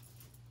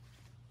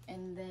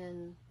 and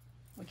then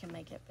we can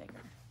make it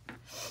bigger.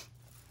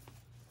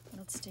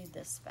 Let's do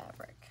this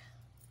fabric.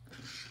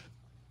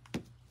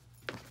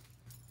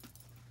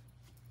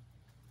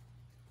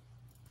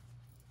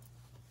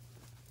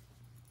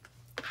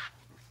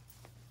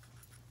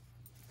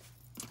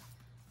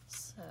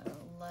 So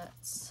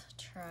let's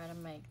try to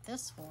make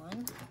this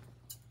one.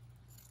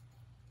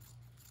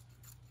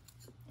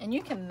 And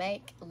you can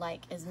make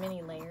like as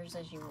many layers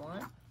as you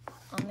want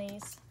on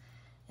these.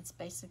 It's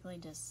basically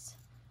just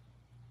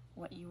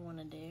what you want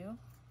to do,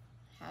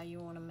 how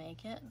you want to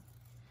make it,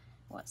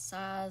 what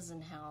size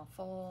and how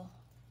full.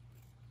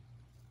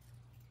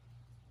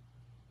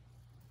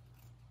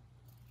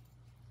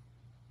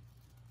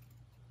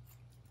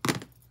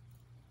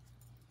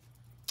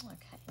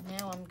 Okay,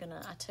 now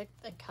I took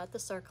and cut the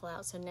circle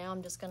out, so now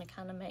I'm just gonna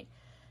kind of make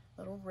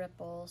little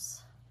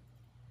ripples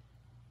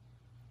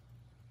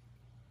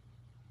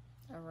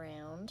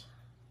around,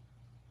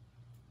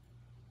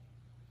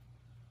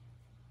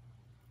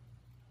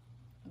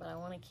 but I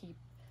want to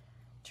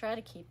try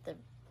to keep the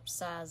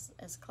size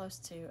as close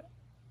to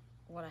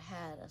what I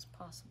had as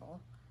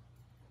possible,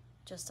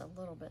 just a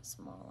little bit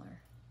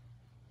smaller.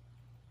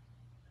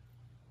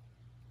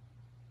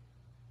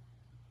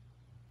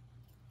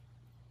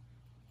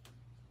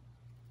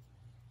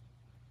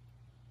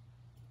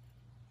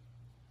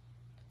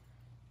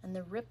 And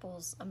the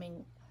ripples, I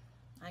mean,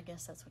 I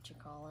guess that's what you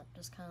call it,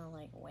 just kind of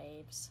like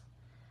waves.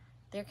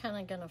 They're kind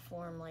of gonna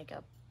form like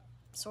a,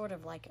 sort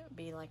of like,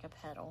 be like a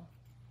petal.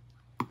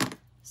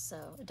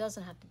 So it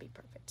doesn't have to be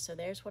perfect. So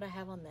there's what I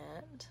have on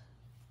that.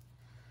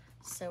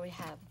 So we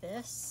have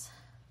this,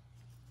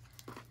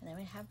 And then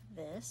we have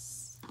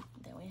this,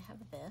 then we have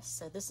this.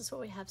 So this is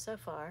what we have so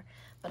far,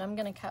 but I'm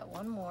gonna cut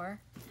one more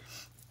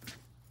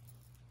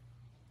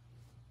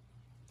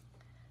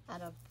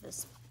out of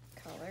this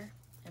color,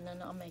 and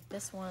then I'll make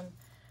this one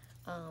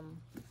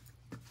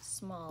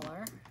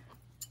smaller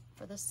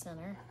for the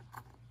center.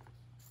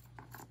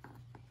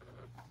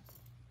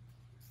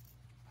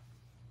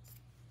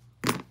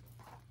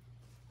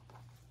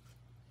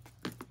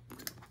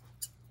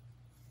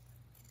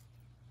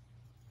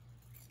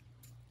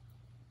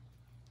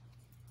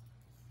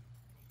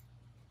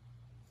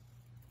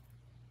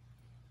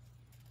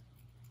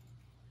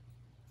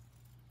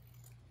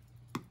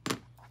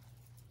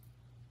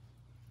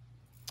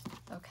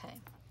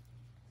 Okay,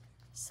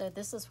 so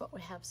this is what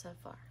we have so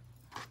far.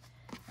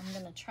 I'm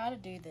gonna try to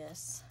do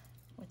this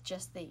with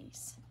just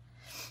these.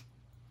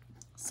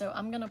 So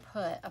I'm gonna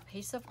put a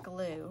piece of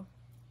glue,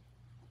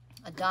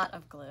 a dot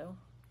of glue,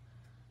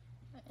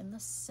 in the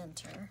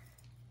center.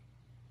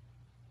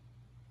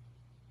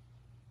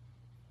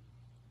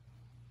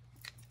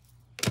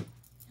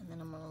 And then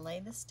I'm gonna lay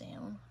this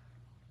down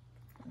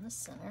in the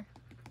center.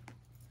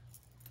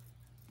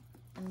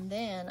 And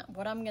then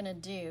what I'm gonna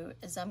do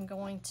is I'm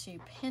going to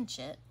pinch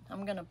it.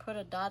 I'm gonna put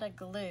a dot of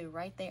glue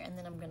right there, and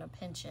then I'm gonna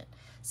pinch it.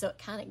 So it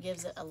kind of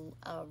gives it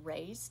a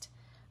raised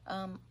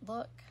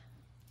look.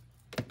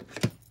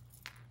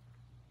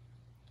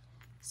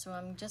 So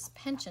I'm just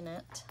pinching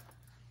it,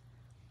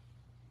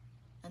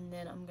 and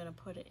then I'm gonna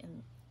put it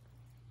in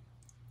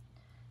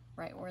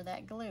right where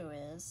that glue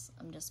is.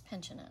 I'm just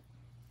pinching it.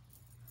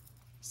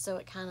 So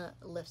it kind of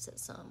lifts it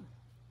some,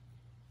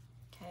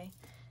 okay?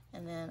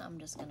 And then I'm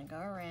just gonna go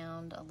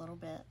around a little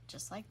bit,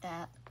 just like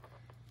that.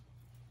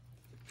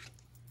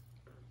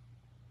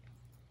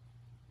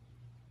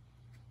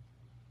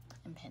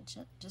 And pinch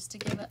it, just to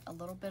give it a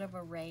little bit of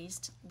a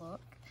raised look.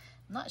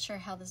 I'm not sure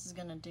how this is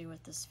gonna do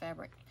with this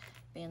fabric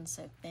being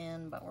so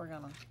thin, but we're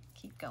gonna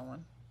keep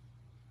going.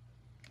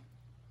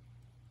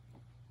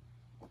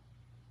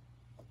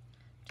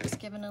 Just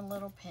giving a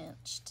little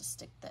pinch to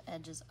stick the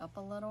edges up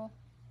a little.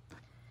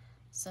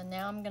 So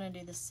now I'm gonna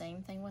do the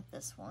same thing with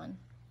this one.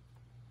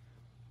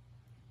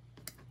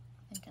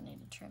 I think I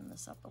need to trim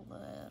this up a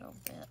little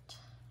bit.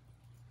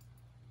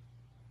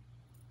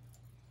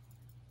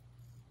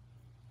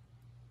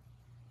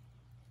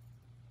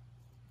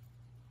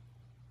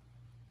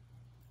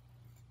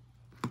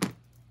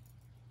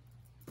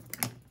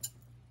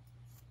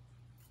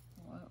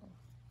 Whoa.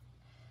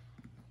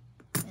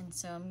 And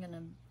so I'm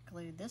gonna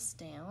glue this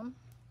down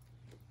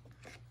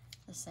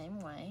the same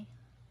way.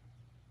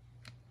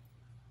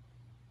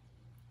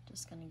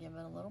 Just gonna give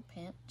it a little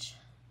pinch.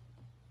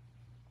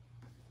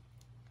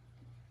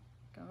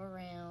 Go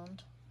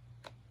around,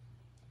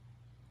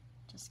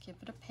 just give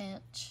it a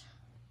pinch.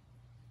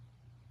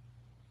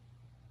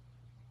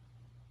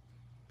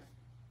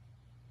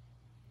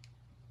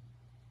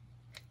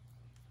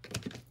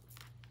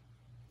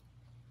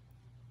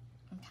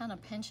 I'm kind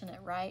of pinching it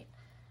right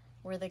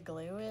where the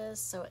glue is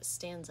so it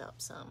stands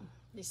up some.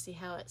 You see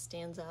how it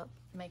stands up?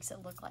 Makes it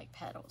look like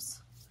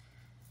petals.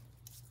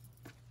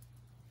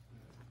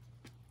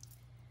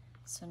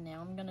 So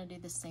now I'm gonna do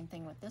the same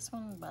thing with this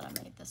one, but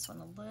I made this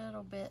one a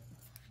little bit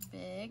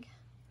big.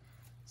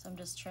 So I'm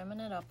just trimming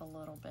it up a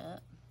little bit.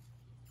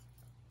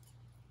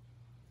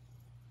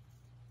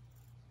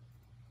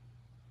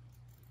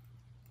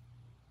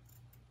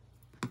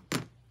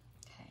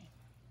 Okay.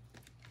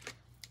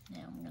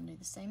 Now I'm gonna do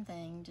the same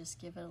thing, just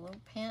give it a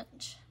little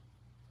pinch.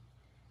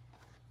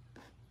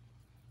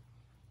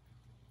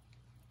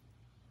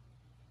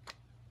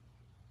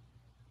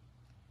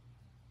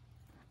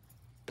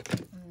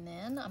 And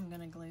then I'm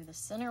gonna glue the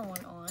center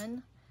one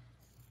on,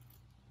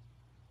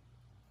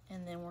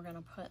 and then we're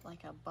gonna put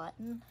like a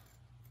button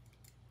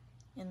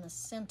in the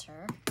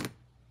center.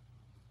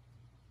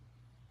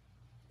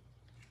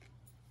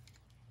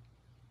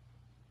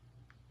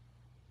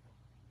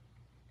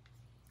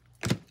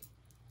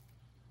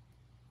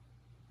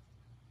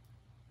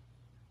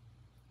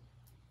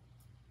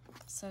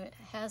 So it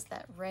has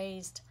that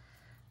raised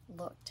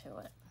look to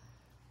it.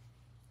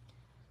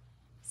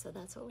 So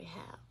that's what we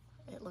have.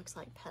 It looks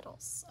like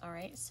petals. All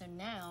right, so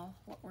now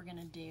what I'm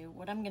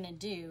gonna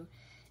do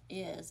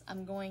is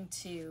I'm going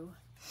to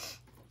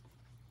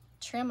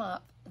trim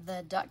up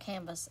the duck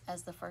canvas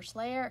as the first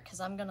layer, because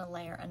I'm gonna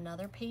layer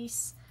another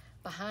piece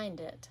behind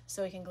it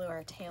so we can glue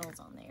our tails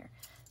on there.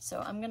 So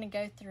I'm gonna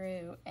go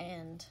through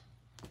and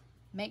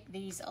make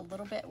these a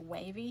little bit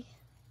wavy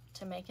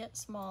to make it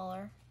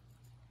smaller.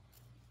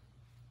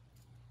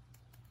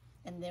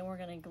 And then we're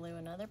gonna glue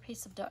another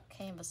piece of duck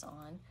canvas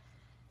on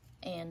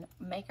and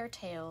make our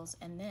tails,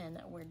 and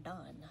then we're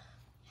done.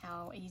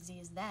 How easy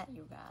is that,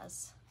 you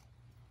guys?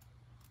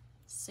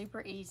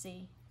 Super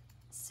easy,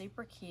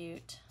 super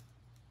cute.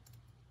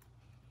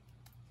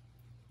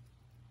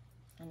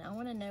 And I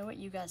want to know what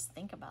you guys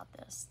think about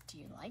this. Do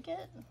you like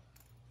it?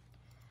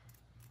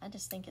 I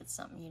just think it's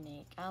something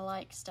unique. I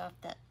like stuff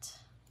that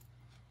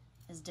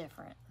is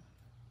different.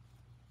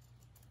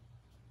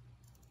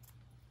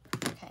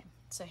 Okay,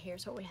 so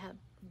here's what we have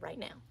right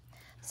now.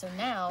 So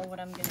now what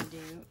I'm gonna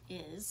do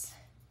is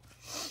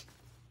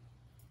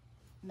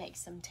make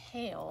some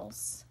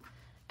tails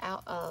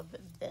out of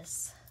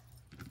this.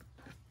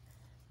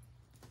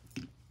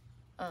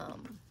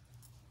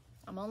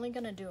 I'm only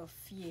going to do a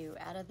few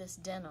out of this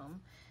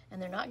denim,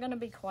 and they're not going to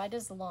be quite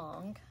as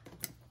long.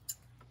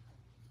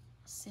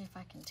 Let's see if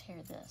I can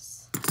tear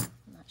this.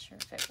 I'm not sure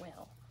if it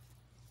will.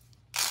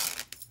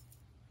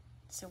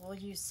 So we'll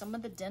use some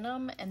of the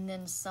denim and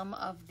then some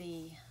of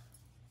the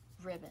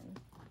ribbon.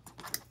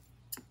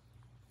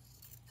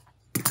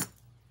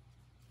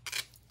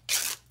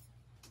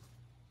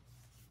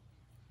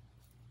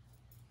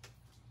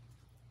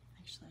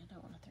 Actually, I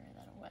don't want to throw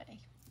that away.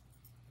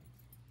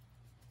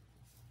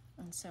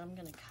 And so I'm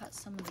going to cut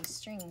some of these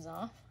strings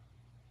off.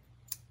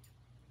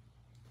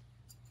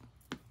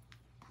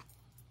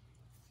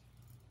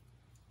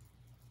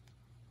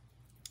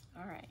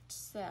 All right,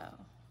 so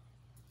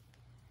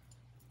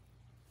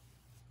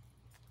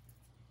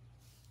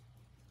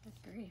good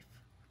grief.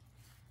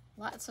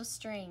 Lots of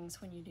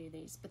strings when you do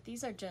these, but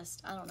these are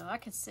just, I don't know, I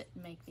could sit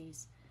and make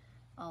these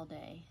all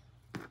day.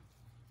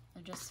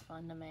 They're just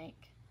fun to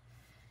make.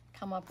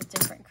 Come up with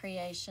different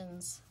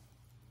creations.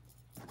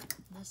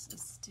 This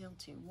is still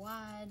too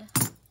wide.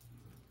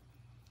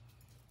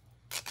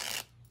 Okay,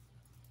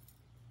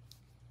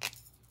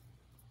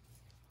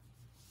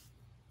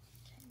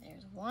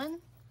 there's one.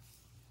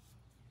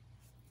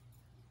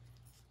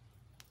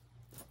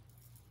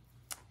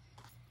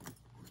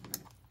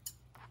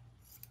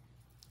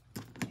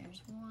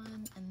 There's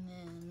one, and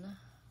then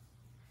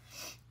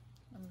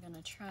I'm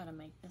gonna try to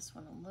make this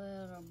one a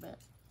little bit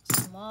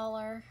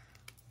smaller.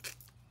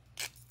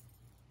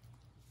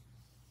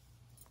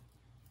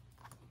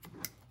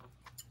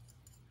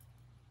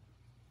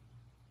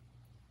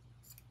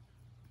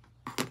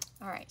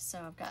 All right, so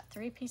I've got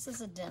 3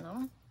 pieces of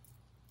denim.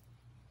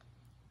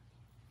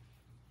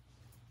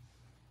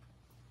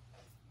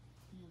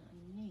 And I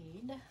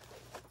need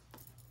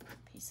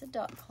a piece of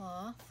duck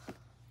cloth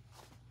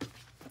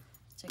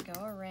to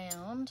go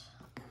around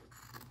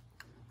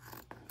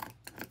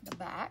the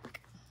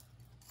back.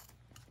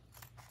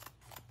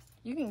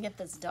 You can get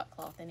this duck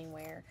cloth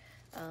anywhere.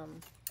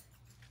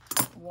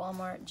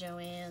 Walmart,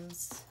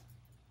 Joann's,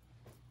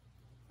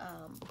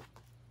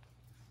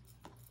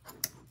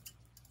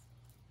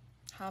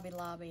 Hobby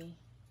Lobby.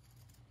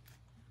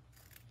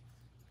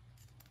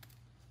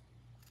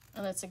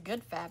 And it's a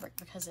good fabric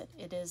because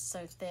it is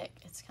so thick,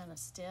 it's kind of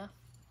stiff.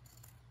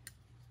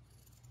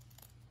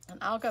 And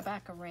I'll go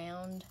back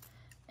around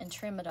and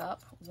trim it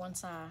up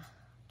once I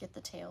get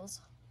the tails,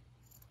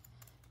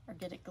 or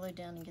get it glued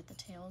down and get the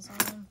tails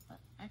on. But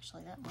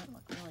actually that might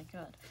look really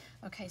good.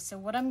 Okay, so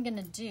what I'm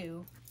gonna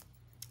do,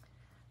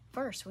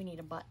 first we need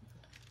a button.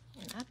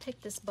 And I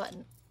picked this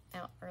button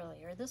out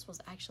earlier. This was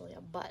actually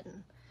a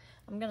button.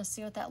 I'm gonna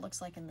see what that looks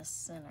like in the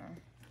center.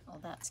 Oh,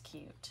 that's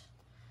cute.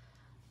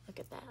 Look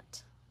at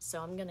that.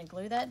 So I'm gonna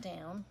glue that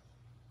down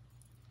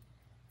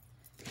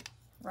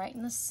right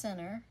in the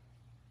center.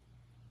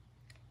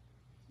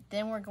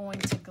 Then we're going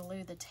to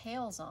glue the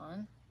tails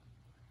on.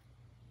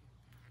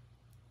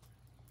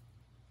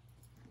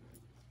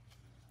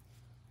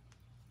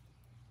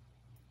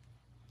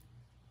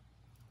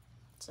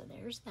 So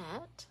there's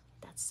that.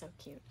 That's so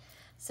cute.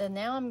 So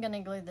now I'm gonna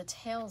glue the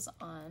tails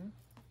on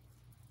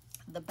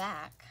the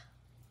back.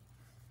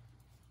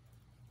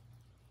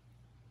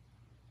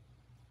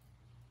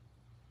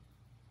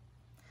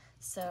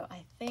 So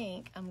I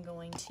think I'm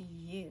going to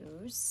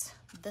use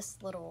this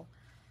little,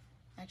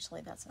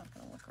 actually that's not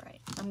going to look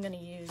right. I'm going to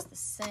use the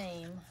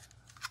same,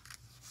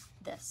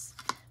 this,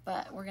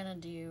 but we're going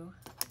to do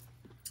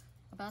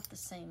about the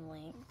same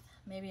length,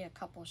 maybe a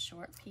couple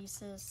short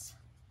pieces,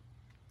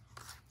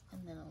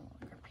 and then a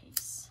longer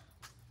piece.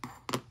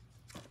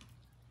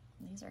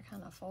 These are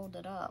kind of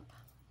folded up,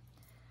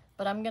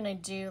 but I'm going to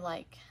do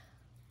like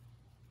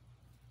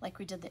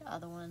we did the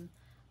other one,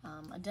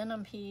 a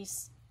denim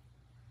piece.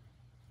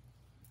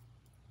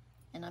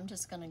 And I'm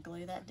just going to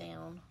glue that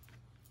down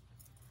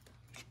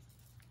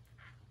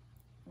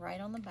right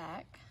on the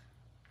back.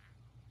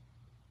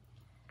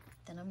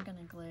 Then I'm going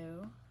to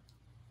glue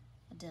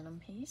a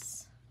denim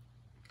piece.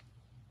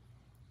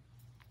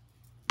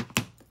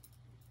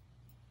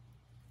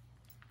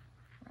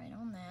 Right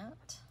on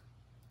that.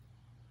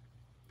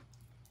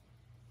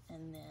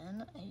 And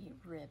then a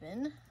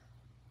ribbon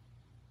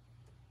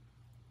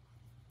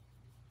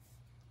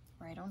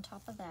right on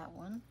top of that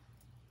one.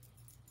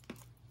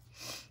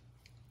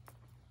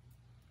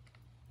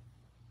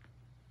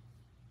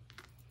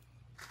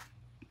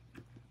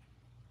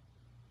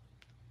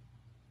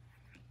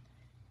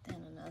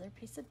 Another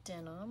piece of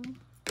denim.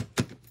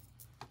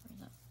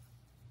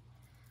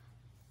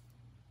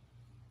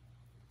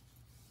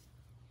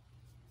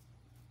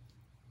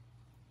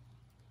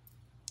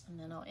 And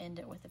then I'll end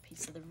it with a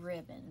piece of the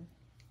ribbon.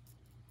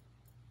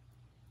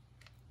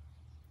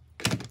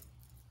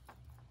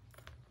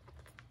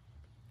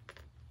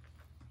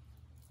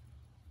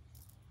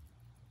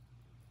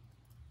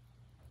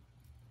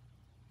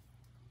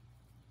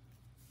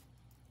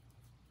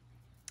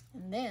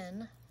 And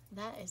then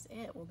that is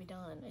it. We'll be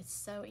done. It's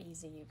so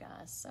easy, you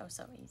guys.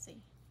 So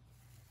easy.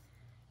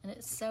 And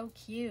it's so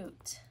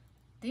cute.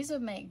 These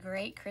would make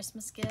great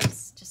Christmas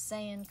gifts. Just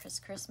saying, because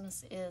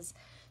Christmas is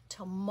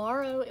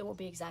tomorrow. It will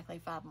be exactly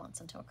 5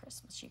 months until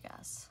Christmas, you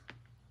guys.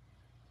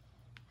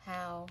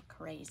 How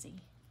crazy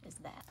is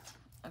that?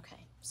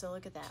 Okay, so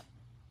look at that.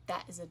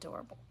 That is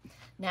adorable.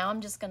 Now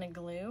I'm just going to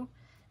glue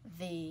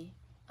the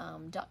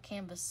duck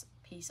canvas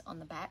piece on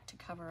the back to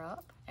cover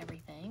up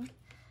everything.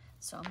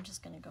 So I'm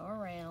just going to go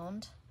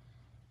around,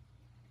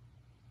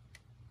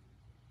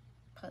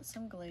 put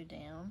some glue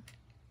down,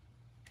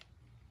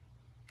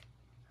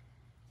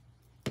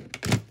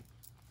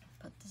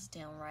 put this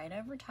down right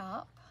over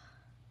top,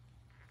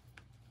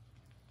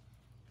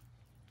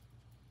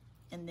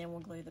 and then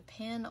we'll glue the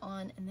pin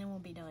on, and then we'll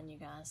be done, you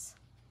guys.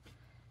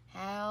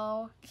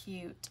 How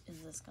cute is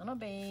this gonna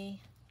be?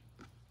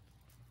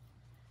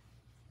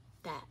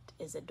 That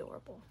is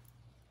adorable.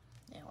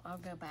 Now I'll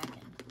go back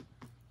and,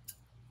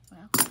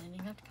 well, I didn't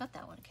even have to cut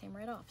that one. It came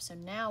right off. So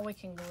now we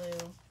can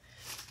glue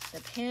the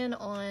pin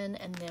on,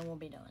 and then we'll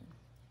be done.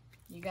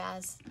 You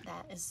guys,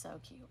 that is so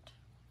cute.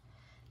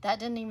 That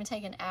didn't even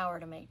take an hour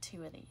to make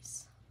 2 of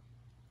these.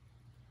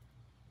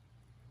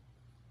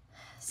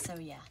 So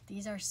yeah,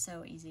 these are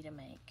so easy to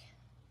make.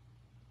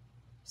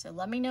 So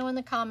let me know in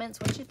the comments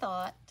what you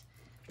thought.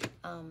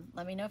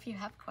 Let me know if you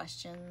have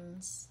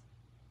questions.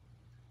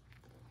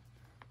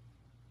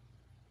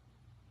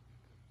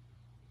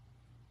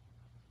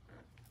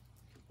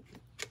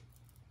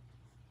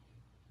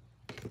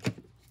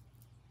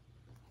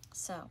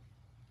 So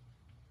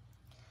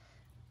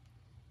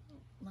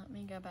let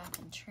me go back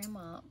and trim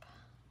up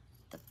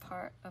the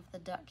part of the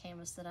duck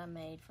canvas that I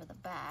made for the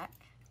back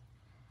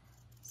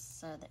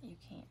so that you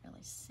can't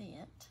really see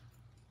it.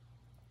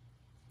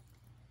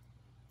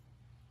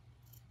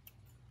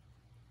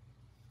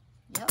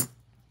 Yep,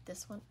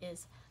 this one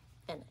is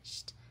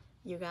finished.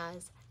 You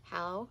guys,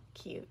 how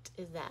cute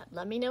is that?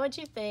 Let me know what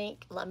you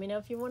think. Let me know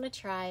if you want to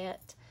try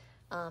it.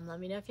 Let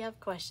me know if you have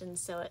questions.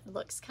 So it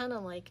looks kind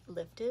of like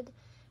lifted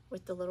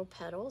with the little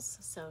petals.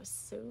 So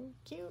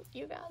cute,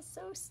 you guys,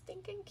 so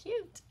stinking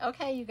cute.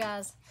 Okay, you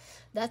guys,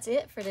 that's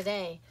it for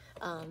today.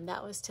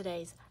 That was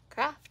today's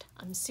craft.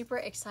 I'm super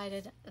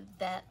excited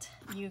that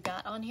you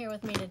got on here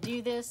with me to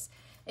do this.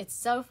 It's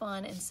so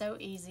fun and so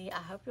easy. I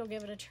hope you'll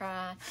give it a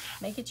try.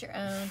 Make it your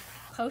own.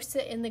 Post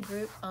it in the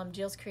group,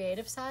 Jill's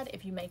Creative Side,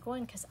 if you make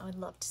one, because I would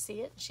love to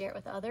see it and share it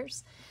with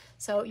others.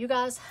 So you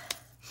guys,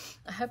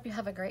 I hope you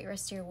have a great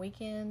rest of your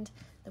weekend.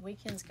 The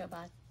weekends go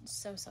by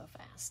so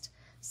fast.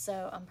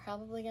 So I'm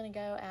probably going to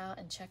go out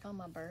and check on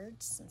my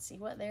birds and see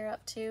what they're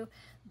up to.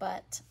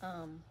 But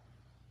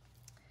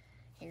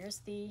here's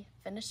the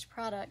finished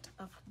product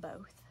of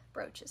both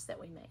brooches that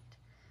we made.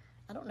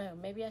 I don't know,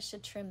 maybe I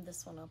should trim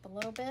this one up a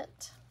little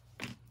bit.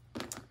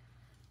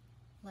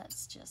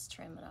 Let's just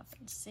trim it up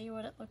and see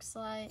what it looks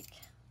like.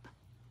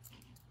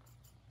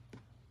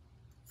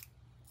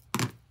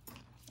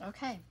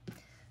 Okay,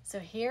 so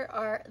here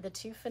are the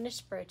 2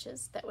 finished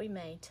brooches that we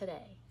made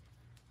today.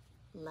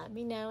 Let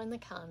me know in the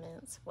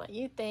comments what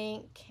you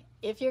think.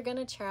 If you're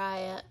gonna try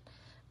it,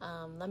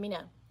 let me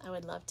know. I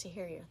would love to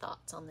hear your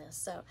thoughts on this.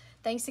 So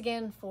thanks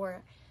again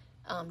for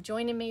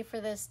joining me for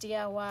this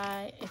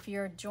DIY. If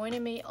you're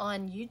joining me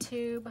on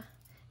YouTube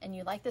and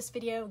you like this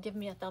video, give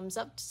me a thumbs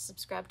up to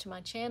subscribe to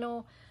my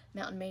channel,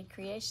 Mountain Made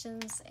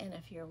Creations. And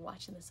if you're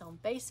watching this on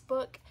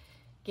Facebook,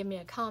 give me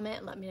a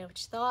comment, let me know what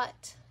you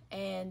thought.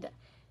 And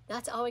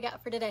that's all we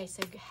got for today.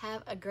 So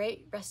have a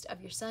great rest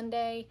of your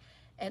Sunday,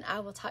 and I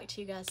will talk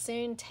to you guys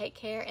soon. Take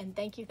care, and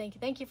thank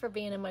you for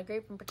being in my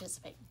group and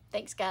participating.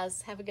 Thanks,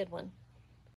 guys. Have a good one.